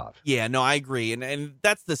to be tough. Yeah, no, I agree. And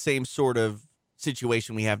that's the same sort of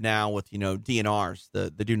situation we have now with, DNRs, the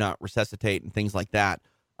do not resuscitate and things like that.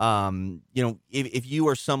 If you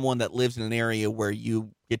are someone that lives in an area where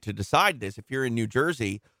you get to decide this, if you're in New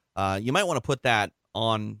Jersey, you might want to put that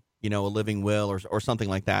on, a living will or something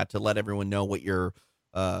like that to let everyone know what your,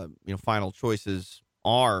 final choices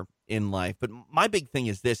are in life. But my big thing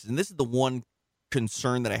is this, and this is the one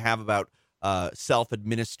concern that I have about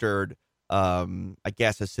self-administered,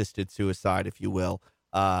 assisted suicide, if you will.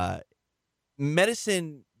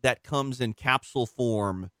 Medicine that comes in capsule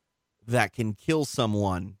form that can kill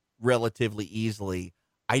someone relatively easily,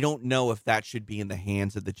 I don't know if that should be in the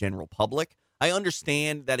hands of the general public. I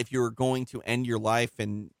understand that if you're going to end your life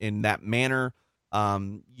in that manner,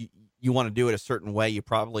 you want to do it a certain way. You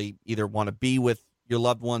probably either want to be with your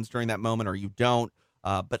loved ones during that moment or you don't.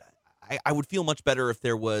 But I would feel much better if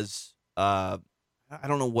there was, I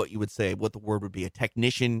don't know what you would say, what the word would be, a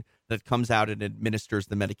technician that comes out and administers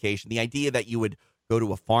the medication. The idea that you would go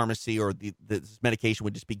to a pharmacy or this medication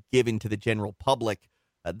would just be given to the general public,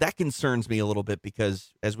 that concerns me a little bit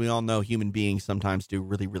because, as we all know, human beings sometimes do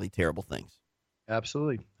really, really terrible things.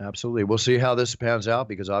 Absolutely. Absolutely. We'll see how this pans out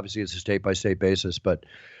because obviously it's a state-by-state basis, but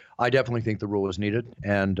I definitely think the rule is needed.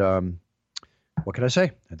 And what can I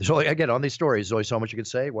say? There's only, again, on these stories, there's only so much you can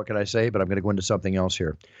say. What can I say? But I'm going to go into something else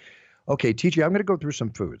here. Okay, TJ, I'm going to go through some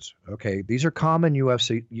foods. Okay, these are common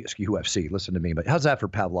UFC, listen to me, but how's that for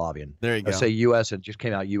Pavlovian? There you go. I say US and just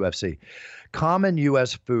came out UFC. Common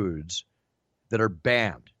US foods that are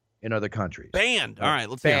banned in other countries. Banned. All right,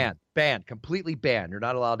 let's banned, completely banned. You're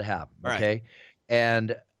not allowed to have them. All okay, right.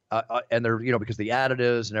 and they're because the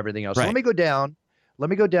additives and everything else. Right. So let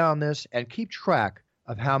me go down this and keep track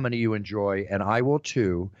of how many you enjoy, and I will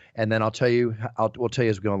too. And then we'll tell you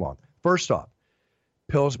as we go along. First off,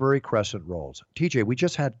 Pillsbury Crescent rolls. TJ, we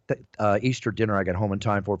just had Easter dinner I got home in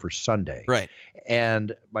time for Sunday. Right.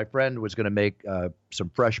 And my friend was going to make some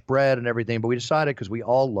fresh bread and everything, but we decided because we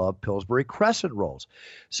all love Pillsbury Crescent rolls.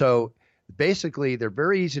 So basically, they're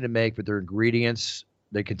very easy to make, but their ingredients,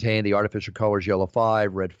 they contain the artificial colors yellow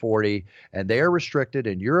 5, red 40, and they are restricted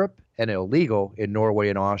in Europe and illegal in Norway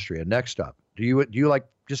and Austria. Next up, do you like,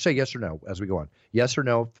 just say yes or no as we go on. Yes or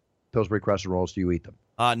no, Pillsbury Crescent rolls, do you eat them?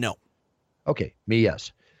 No. Okay, me,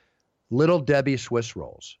 yes. Little Debbie Swiss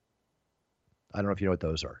rolls. I don't know if you know what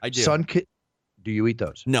those are. I do. Do you eat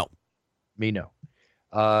those? No. Me, no.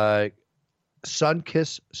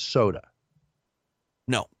 Sunkiss soda.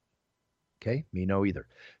 No. Okay, me, no either.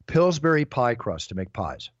 Pillsbury pie crust to make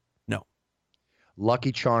pies. No.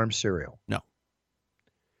 Lucky Charms cereal. No.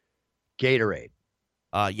 Gatorade.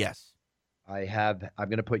 Yes. I'm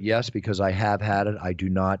going to put yes because I have had it. I do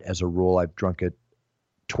not, as a rule, I've drunk it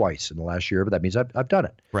twice in the last year, but that means I've done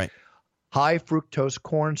it. Right. High fructose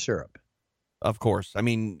corn syrup. Of course. I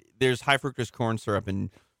mean, there's high fructose corn syrup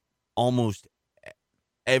in almost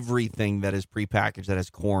everything that is prepackaged that has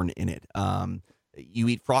corn in it. You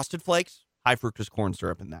eat Frosted Flakes, high fructose corn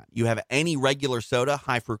syrup in that. You have any regular soda,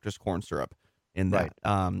 high fructose corn syrup in that.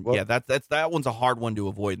 Right. That one's a hard one to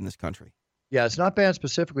avoid in this country. Yeah, it's not banned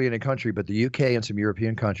specifically in a country, but the UK and some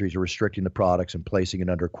European countries are restricting the products and placing it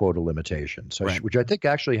under quota limitations, Right. Which I think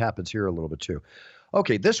actually happens here a little bit too.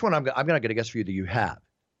 Okay, this one I'm going to get a guess for you that you have.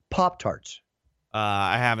 Pop-Tarts.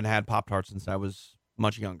 I haven't had Pop-Tarts since I was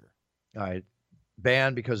much younger. All right.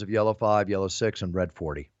 Banned because of yellow 5, yellow 6, and red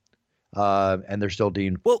 40. And they're still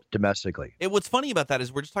deemed domestically. What's funny about that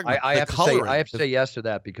is we're just talking about I the have coloring. I have to say yes to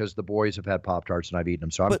that because the boys have had Pop-Tarts and I've eaten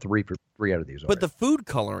them. So I'm 3 out of these. But the food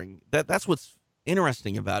coloring, that's what's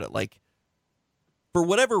interesting about it. Like, for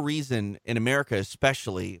whatever reason, in America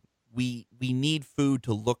especially, we need food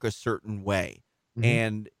to look a certain way. Mm-hmm.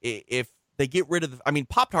 And if they get rid of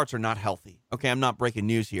Pop-Tarts are not healthy. Okay, I'm not breaking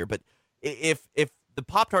news here, but if the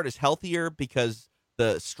Pop-Tart is healthier because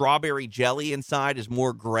the strawberry jelly inside is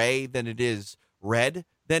more gray than it is red,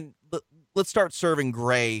 then let's start serving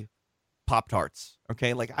gray Pop-Tarts.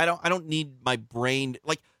 Okay, like I don't need my brain,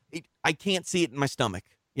 like I can't see it in my stomach.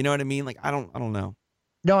 You know what I mean? Like I don't know.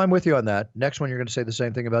 No, I'm with you on that. Next one, you're going to say the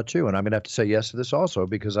same thing about too, and I'm going to have to say yes to this also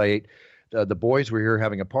because I ate. The boys were here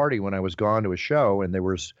having a party when I was gone to a show, and there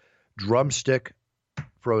was drumstick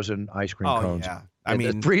frozen ice cream cones. Yeah. In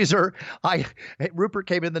the freezer. Rupert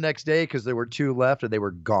came in the next day because there were 2 left and they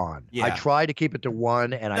were gone. Yeah. I tried to keep it to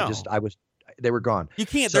 1 and they were gone. You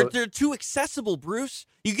can't. So, they're too accessible, Bruce.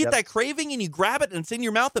 You get that craving and you grab it and it's in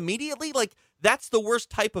your mouth immediately. Like that's the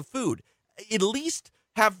worst type of food. At least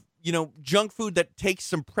have, junk food that takes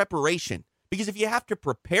some preparation. Because if you have to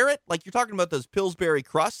prepare it, like you're talking about those Pillsbury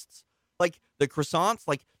crusts, like the croissants,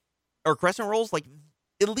 or crescent rolls, like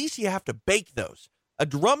at least you have to bake those. A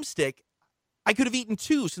drumstick, I could have eaten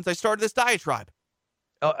 2 since I started this diatribe.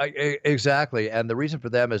 Oh, exactly. And the reason for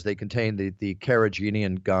them is they contain the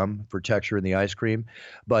carrageenan gum for texture in the ice cream.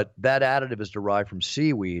 But that additive is derived from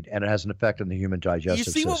seaweed, and it has an effect on the human digestive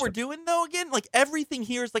system. You see what we're doing, though, again? Like, everything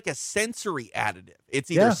here is like a sensory additive.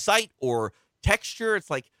 It's either sight or texture.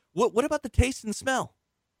 It's like, what about the taste and smell?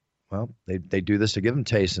 Well, they do this to give them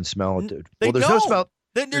taste and smell. There's no smell.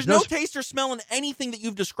 There's no taste or smell in anything that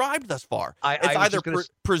you've described thus far. It's either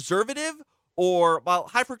preservative or,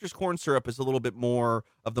 high fructose corn syrup is a little bit more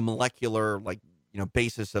of the molecular,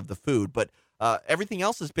 basis of the food. But everything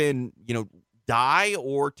else has been, dye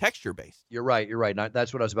or texture based. You're right.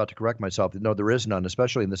 That's what I was about to correct myself. No, there is none,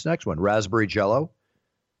 especially in this next one. Raspberry Jello?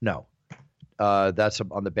 No. That's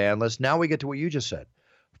on the ban list. Now we get to what you just said.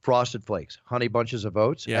 Frosted Flakes, Honey Bunches of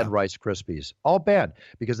Oats, and Rice Krispies. All banned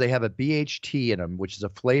because they have a BHT in them, which is a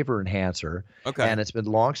flavor enhancer. Okay. And it's been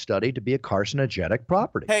long studied to be a carcinogenic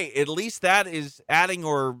property. Hey, at least that is adding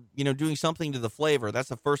or, doing something to the flavor. That's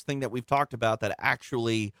the first thing that we've talked about that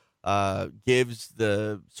actually gives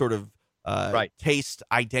the sort of taste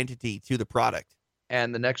identity to the product.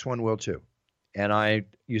 And the next one will too. And I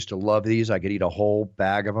used to love these. I could eat a whole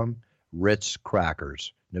bag of them. Ritz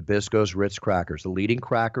crackers. Nabisco's Ritz crackers, the leading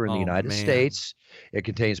cracker in the United States. It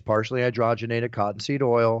contains partially hydrogenated cottonseed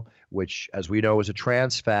oil, which, as we know, is a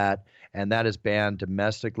trans fat, and that is banned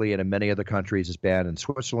domestically and in many other countries. It's banned in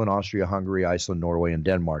Switzerland, Austria, Hungary, Iceland, Norway, and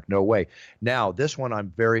Denmark. No way. Now, this one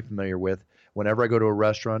I'm very familiar with. Whenever I go to a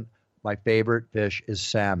restaurant, my favorite fish is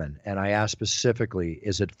salmon, and I ask specifically,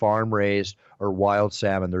 is it farm-raised or wild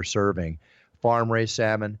salmon they're serving? Farm-raised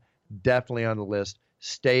salmon, definitely on the list.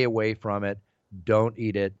 Stay away from it. Don't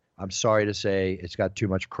eat it. I'm sorry to say it's got too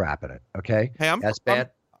much crap in it. Okay? Hey, that's banned.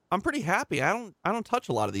 I'm pretty happy. I don't touch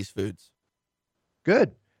a lot of these foods.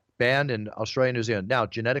 Good. Banned in Australia and New Zealand. Now,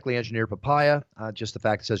 genetically engineered papaya, just the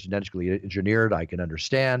fact it says genetically engineered, I can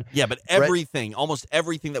understand. Yeah, but almost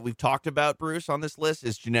everything that we've talked about, Bruce, on this list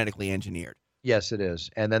is genetically engineered. Yes, it is.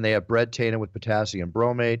 And then they have bread tainted with potassium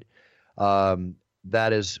bromate.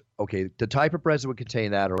 That is, okay, the type of breads that would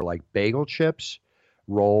contain that are like bagel chips,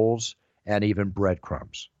 rolls, and even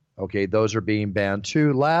breadcrumbs. Okay, those are being banned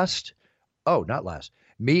too.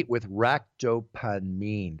 Meat with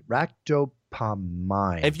ractopamine.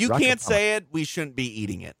 If you can't say it, we shouldn't be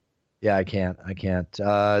eating it. Yeah, I can't.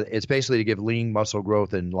 It's basically to give lean muscle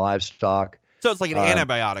growth in livestock. So it's like an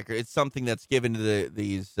antibiotic. It's something that's given to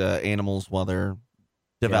these animals while they're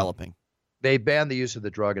developing. They banned the use of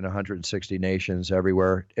the drug in 160 nations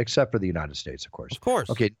everywhere, except for the United States, of course. Of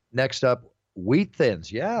course. Okay, next up, Wheat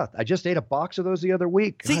Thins. Yeah, I just ate a box of those the other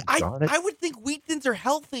week. See, I would think Wheat Thins are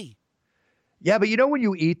healthy. Yeah, but when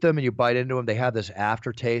you eat them and you bite into them, they have this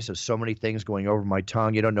aftertaste of so many things going over my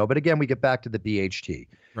tongue. You don't know. But again, we get back to the BHT.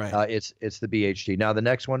 Right. It's the BHT. Now, the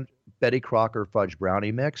next one, Betty Crocker Fudge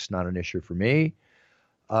Brownie Mix. Not an issue for me.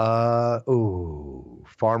 Farmer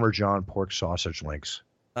John Pork Sausage Links.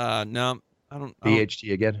 No, I don't.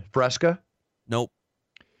 BHT again. Fresca. Nope.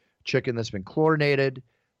 Chicken that's been chlorinated.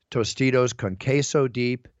 Tostitos con queso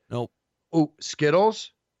deep. Nope. Ooh,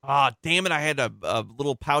 Skittles. Damn it. I had a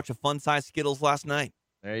little pouch of fun-size Skittles last night.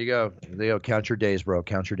 There you go. Count your days, bro.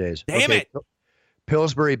 Count your days. Damn it.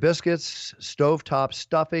 Pillsbury biscuits, stovetop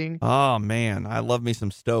stuffing. Oh, man. I love me some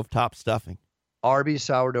stovetop stuffing. Arby's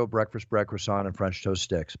sourdough breakfast bread croissant and French toast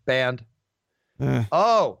sticks. Banned.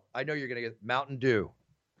 Oh, I know you're going to get Mountain Dew.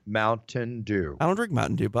 Mountain Dew. I don't drink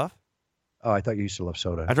Mountain Dew, Buff. Oh, I thought you used to love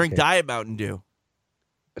soda. I drink Diet Mountain Dew.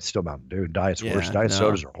 It's still Mountain Dew. Diet's worse. Diet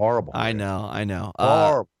sodas are horrible. I know.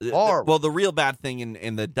 Horrible. Well, the real bad thing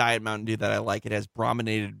in the Diet Mountain Dew that I like, it has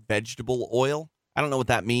brominated vegetable oil. I don't know what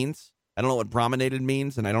that means. I don't know what brominated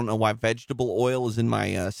means, and I don't know why vegetable oil is in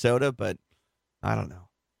my soda, but I don't know.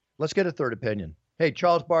 Let's get a third opinion. Hey,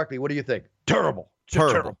 Charles Barkley, what do you think? Terrible.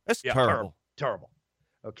 It's terrible.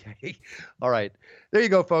 Okay. All right. There you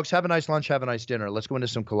go, folks. Have a nice lunch. Have a nice dinner. Let's go into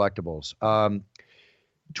some collectibles.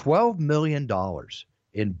 $12 million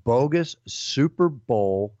in bogus Super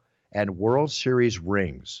Bowl and World Series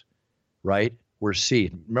rings, right, were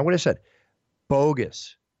seized. Remember what I said?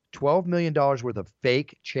 Bogus. $12 million worth of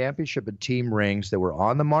fake championship and team rings that were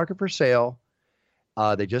on the market for sale.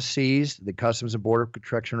 They just seized, the Customs and Border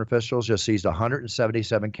Protection officials just seized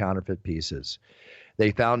 177 counterfeit pieces.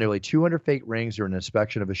 They found nearly 200 fake rings during an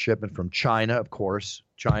inspection of a shipment from China, of course,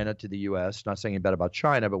 China to the U.S. Not saying bad about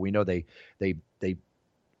China, but we know they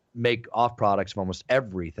make off products of almost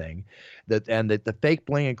everything. The fake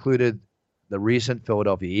bling included the recent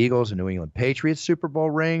Philadelphia Eagles and New England Patriots Super Bowl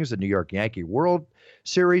rings, the New York Yankee World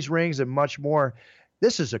Series rings, and much more.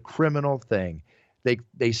 This is a criminal thing.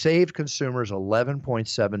 They saved consumers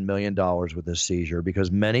 $11.7 million with this seizure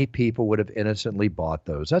because many people would have innocently bought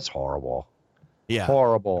those. That's horrible. Yeah.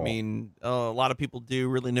 Horrible. I mean, a lot of people do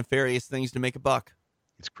really nefarious things to make a buck.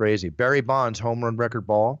 It's crazy. Barry Bonds' home run record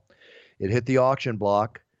ball. It hit the auction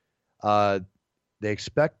block. They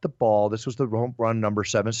expect the ball. This was the home run number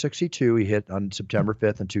 762. He hit on September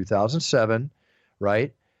 5th in 2007,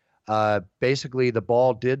 right? Basically, the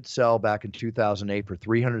ball did sell back in 2008 for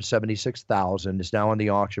 $376,000. It's now on the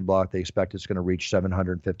auction block. They expect it's going to reach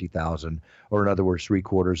 $750,000, or in other words,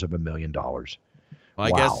 $750,000.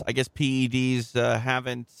 Well, Wow. I guess PEDs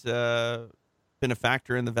haven't been a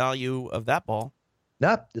factor in the value of that ball.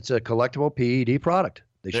 No, it's a collectible PED product.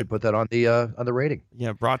 They should put that on the rating.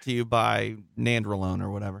 Yeah, brought to you by Nandrolone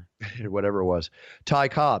or whatever. Whatever it was. Ty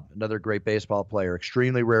Cobb, another great baseball player,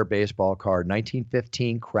 extremely rare baseball card,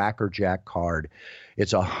 1915 Cracker Jack card.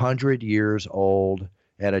 It's 100 years old,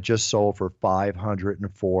 and it just sold for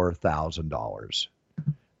 $504,000.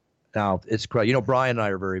 Now, it's Brian and I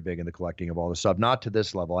are very big into collecting of all this stuff. Not to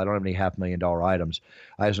this level. I don't have any $500,000 items.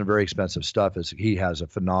 I have some very expensive stuff. He has a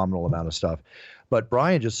phenomenal amount of stuff. But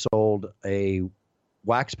Brian just sold a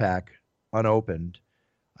wax pack unopened.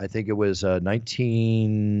 I think it was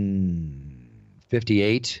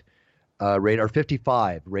 1958 rated, or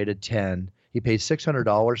 55 rated 10. He paid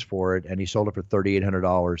 $600 for it, and he sold it for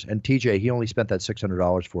 $3,800. And TJ, he only spent that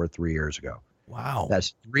 $600 for it 3 years ago. Wow.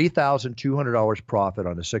 That's $3,200 profit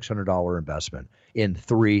on a $600 investment in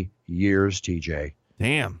 3 years, TJ.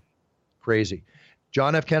 Damn. Crazy.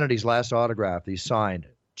 John F. Kennedy's last autograph he signed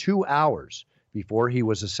 2 hours before he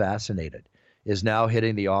was assassinated is now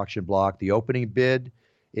hitting the auction block. The opening bid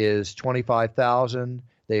is $25,000.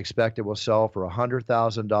 They expect it will sell for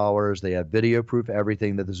 $100,000. They have video proof,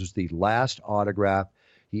 everything, that this was the last autograph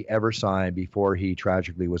he ever signed before he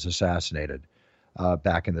tragically was assassinated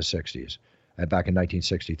back in the 60s, back in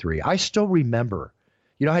 1963. I still remember,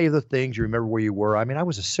 you know how you have the things, you remember where you were? I mean, I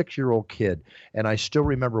was a 6-year-old kid, and I still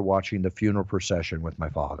remember watching the funeral procession with my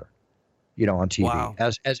father, on TV. Wow.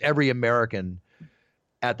 As every American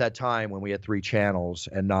at that time, when we had 3 channels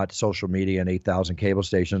and not social media and 8,000 cable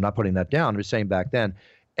stations, not putting that down, I'm saying back then,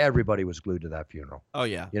 everybody was glued to that funeral. Oh,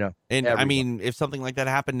 yeah. And everybody. I mean, if something like that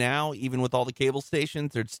happened now, even with all the cable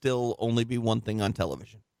stations, there'd still only be one thing on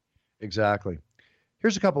television. Exactly.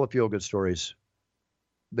 Here's a couple of feel-good stories.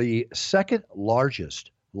 The second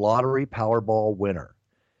largest lottery Powerball winner,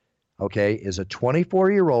 is a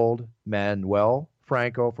 24-year-old Manuel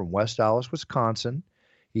Franco from West Allis, Wisconsin.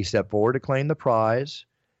 He stepped forward to claim the prize.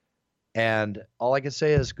 And all I can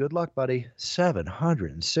say is, good luck, buddy.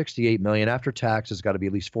 $768 million after tax. Has got to be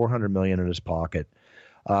at least $400 million in his pocket.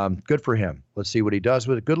 Good for him. Let's see what he does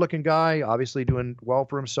with it. Good-looking guy, obviously doing well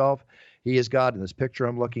for himself. He has got, in this picture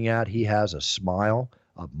I'm looking at, he has a smile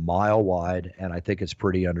a mile wide, and I think it's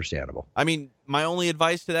pretty understandable. I mean, my only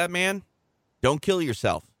advice to that man, don't kill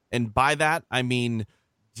yourself. And by that, I mean,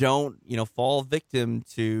 don't, fall victim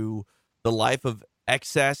to the life of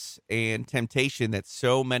excess and temptation that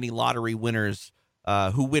so many lottery winners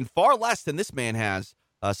who win far less than this man has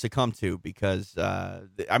succumb to, because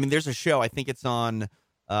there's a show, I think it's on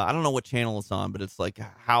I don't know what channel it's on, but it's like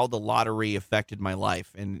how the lottery affected my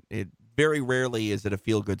life, and it very rarely is it a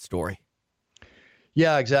feel-good story.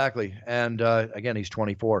 Yeah, exactly. And again, he's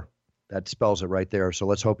 24. That spells it right there. So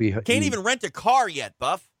let's hope he can't even rent a car yet,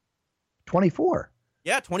 Buff. 24.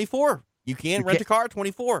 Yeah, 24. You can't rent a car.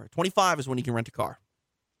 24. 25 is when you can rent a car.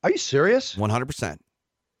 Are you serious? 100%.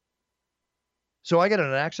 So I get in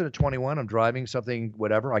an accident at 21. I'm driving something,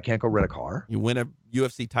 whatever. I can't go rent a car. You win a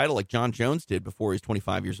UFC title like John Jones did before he's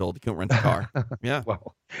 25 years old. He couldn't rent a car. Yeah.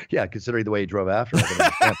 Well, yeah, considering the way he drove after. I can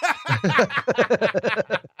understand.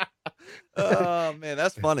 Oh, man,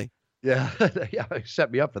 that's funny. Yeah. Yeah,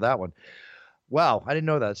 set me up for that one. Wow, I didn't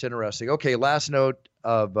know that. It's interesting. Okay, last note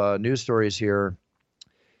of news stories here.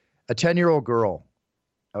 A 10-year-old girl,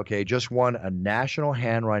 just won a national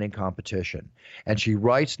handwriting competition. And she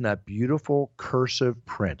writes in that beautiful cursive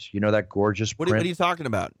print. You know, that gorgeous print? What are you talking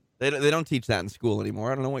about? They don't teach that in school anymore.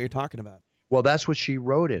 I don't know what you're talking about. Well, that's what she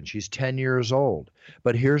wrote in. She's 10 years old.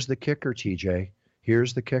 But here's the kicker, TJ.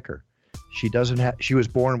 Here's the kicker. She was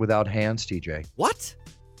born without hands, TJ. What?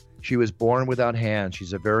 She was born without hands.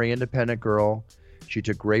 She's a very independent girl. She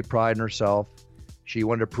took great pride in herself. She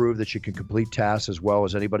wanted to prove that she can complete tasks as well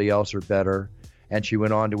as anybody else or better. And she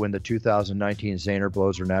went on to win the 2019 Zaner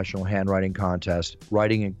Bloser National Handwriting Contest,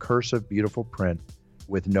 writing in cursive, beautiful print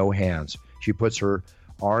with no hands. She puts her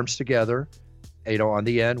arms together, on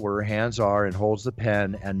the end where her hands are, and holds the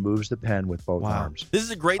pen and moves the pen with both arms. This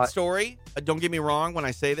is a great story. Don't get me wrong when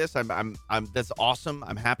I say this. I'm that's awesome.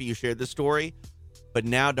 I'm happy you shared this story. But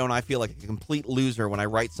now don't I feel like a complete loser when I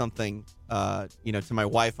write something, to my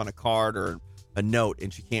wife on a card or a note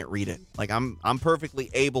and she can't read it. Like I'm perfectly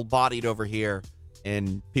able-bodied over here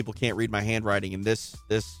and people can't read my handwriting. And this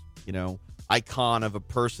icon of a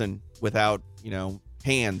person without,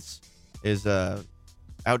 hands is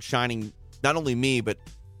outshining not only me, but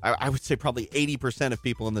I would say probably 80% of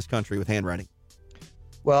people in this country with handwriting.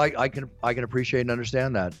 Well, I can appreciate and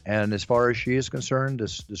understand that. And as far as she is concerned,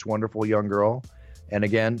 this wonderful young girl, and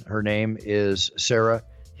again, her name is Sarah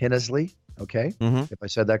Hinnesley, okay? Mm-hmm. If I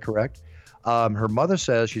said that correct. Her mother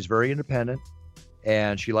says she's very independent,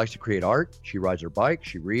 and she likes to create art. She rides her bike,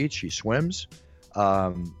 she reads, she swims.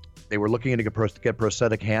 They were looking to get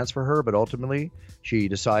prosthetic hands for her, but ultimately she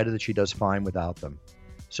decided that she does fine without them.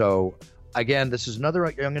 So again, this is another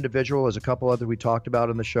young individual, as a couple other we talked about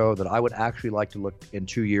in the show, that I would actually like to look in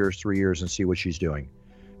 2 years, 3 years and see what she's doing,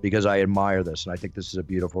 because I admire this and I think this is a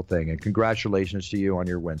beautiful thing. And congratulations to you on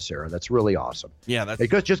your win, Sarah. That's really awesome. Yeah, that's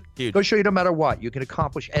because just huge. Go show you no matter what, you can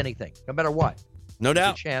accomplish anything, no matter what. No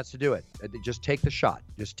doubt. There's a chance to do it. Just take the shot.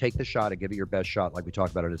 Just take the shot and give it your best shot, like we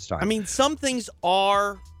talked about at this time. I mean, some things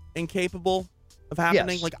are incapable of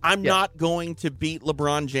happening. Yes. Like, I'm not going to beat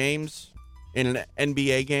LeBron James in an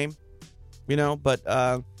NBA game,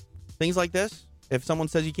 but things like this, if someone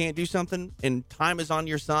says you can't do something and time is on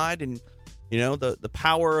your side and, the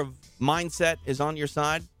power of mindset is on your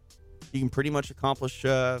side, you can pretty much accomplish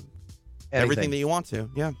everything that you want to.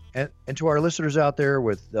 Yeah. And to our listeners out there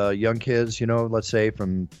with young kids, let's say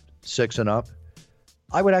from 6 and up,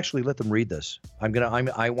 I would actually let them read this.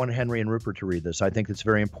 I want Henry and Rupert to read this. I think it's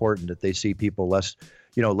very important that they see people less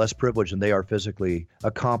privileged than they are physically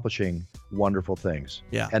accomplishing wonderful things.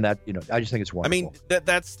 Yeah. And that, I just think it's wonderful. I mean,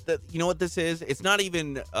 that's what this is? It's not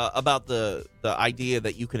even about the idea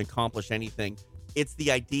that you can accomplish anything. It's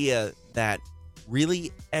the idea that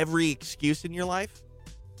really every excuse in your life,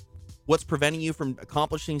 what's preventing you from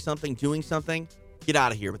accomplishing something, doing something, get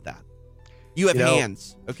out of here with that. You have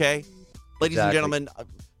hands, okay? Ladies and gentlemen,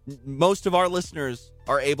 most of our listeners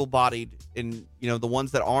are able-bodied, and, the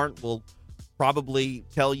ones that aren't will probably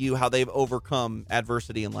tell you how they've overcome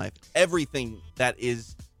adversity in life. Everything that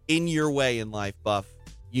is in your way in life, Buff,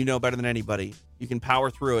 you know better than anybody. You can power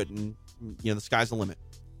through it, and, the sky's the limit.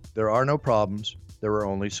 There are no problems. There are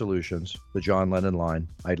only solutions. The John Lennon line.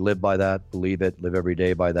 I live by that, believe it, live every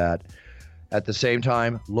day by that. At the same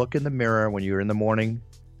time, look in the mirror when you're in the morning.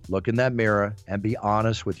 Look in that mirror and be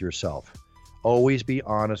honest with yourself. Always be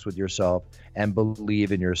honest with yourself and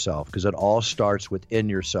believe in yourself, because it all starts within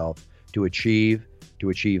yourself to achieve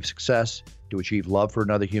success, to achieve love for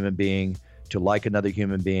another human being, to like another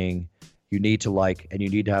human being. You need to like and you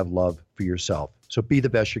need to have love for yourself. So be the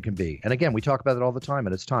best you can be. And again, we talk about it all the time,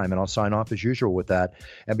 and it's time. And I'll sign off as usual with that.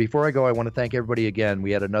 And before I go, I want to thank everybody again.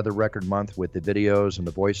 We had another record month with the videos and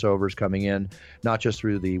the voiceovers coming in, not just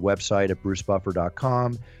through the website at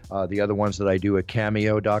brucebuffer.com, the other ones that I do at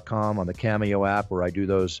cameo.com, on the Cameo app, where I do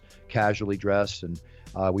those casually dressed. And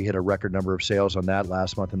we hit a record number of sales on that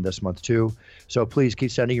last month and this month too. So please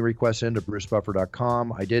keep sending your requests in to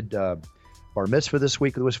brucebuffer.com. I did bar mitzvah this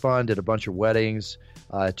week. It was fun. Did a bunch of weddings,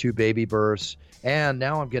 2 baby births. And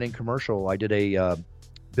now I'm getting commercial. I did a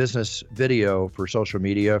business video for social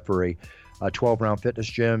media for a 12-round fitness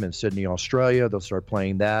gym in Sydney, Australia. They'll start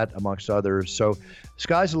playing that, amongst others. So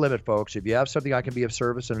sky's the limit, folks. If you have something I can be of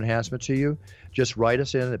service and enhancement to you, just write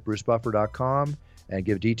us in at brucebuffer.com and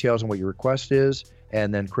give details on what your request is.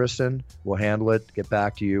 And then Kristen will handle it, get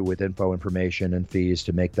back to you with information, and fees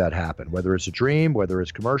to make that happen. Whether it's a dream, whether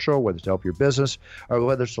it's commercial, whether it's to help your business, or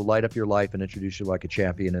whether it's to light up your life and introduce you like a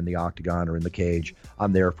champion in the octagon or in the cage,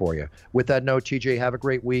 I'm there for you. With that note, TJ, have a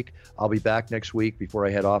great week. I'll be back next week before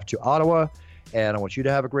I head off to Ottawa. And I want you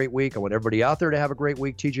to have a great week. I want everybody out there to have a great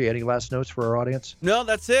week. TJ, any last notes for our audience? No,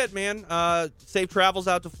 that's it, man. Safe travels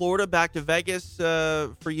out to Florida, back to Vegas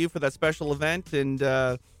for you for that special event. And,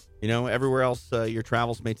 everywhere else your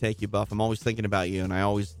travels may take you, Buff. I'm always thinking about you, and I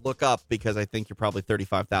always look up because I think you're probably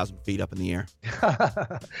 35,000 feet up in the air.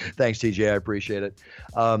 Thanks, TJ. I appreciate it.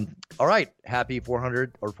 All right. Happy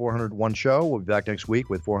 400 or 401 show. We'll be back next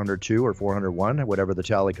week with 402 or 401, whatever the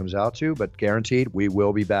tally comes out to, but guaranteed we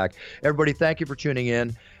will be back. Everybody, thank you for tuning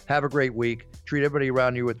in. Have a great week. Treat everybody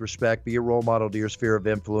around you with respect. Be a role model to your sphere of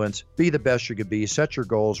influence. Be the best you could be. Set your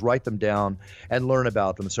goals, write them down, and learn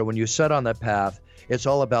about them. So when you set on that path, it's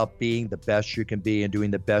all about being the best you can be and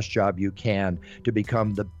doing the best job you can to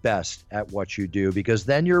become the best at what you do, because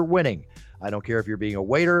then you're winning. I don't care if you're being a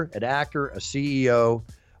waiter, an actor, a CEO,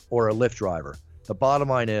 or a Lyft driver. The bottom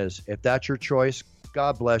line is, if that's your choice,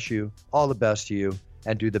 God bless you. All the best to you.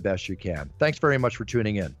 And do the best you can. Thanks very much for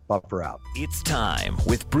tuning in. Buffer out. It's Time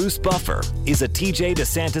with Bruce Buffer is a TJ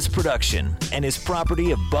DeSantis production and is property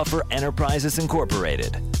of Buffer Enterprises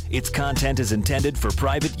Incorporated. Its content is intended for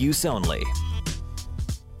private use only.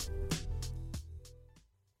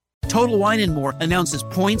 Total Wine & More announces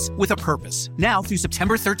points with a purpose. Now through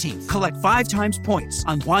September 13th, collect 5 times points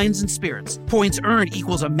on wines and spirits. Points earned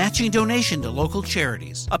equals a matching donation to local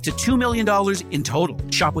charities. Up to $2 million in total.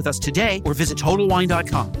 Shop with us today or visit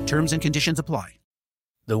TotalWine.com. Terms and conditions apply.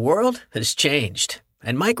 The world has changed,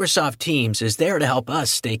 and Microsoft Teams is there to help us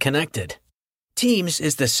stay connected. Teams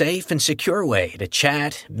is the safe and secure way to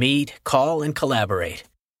chat, meet, call, and collaborate.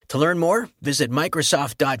 To learn more, visit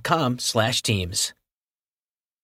Microsoft.com/Teams.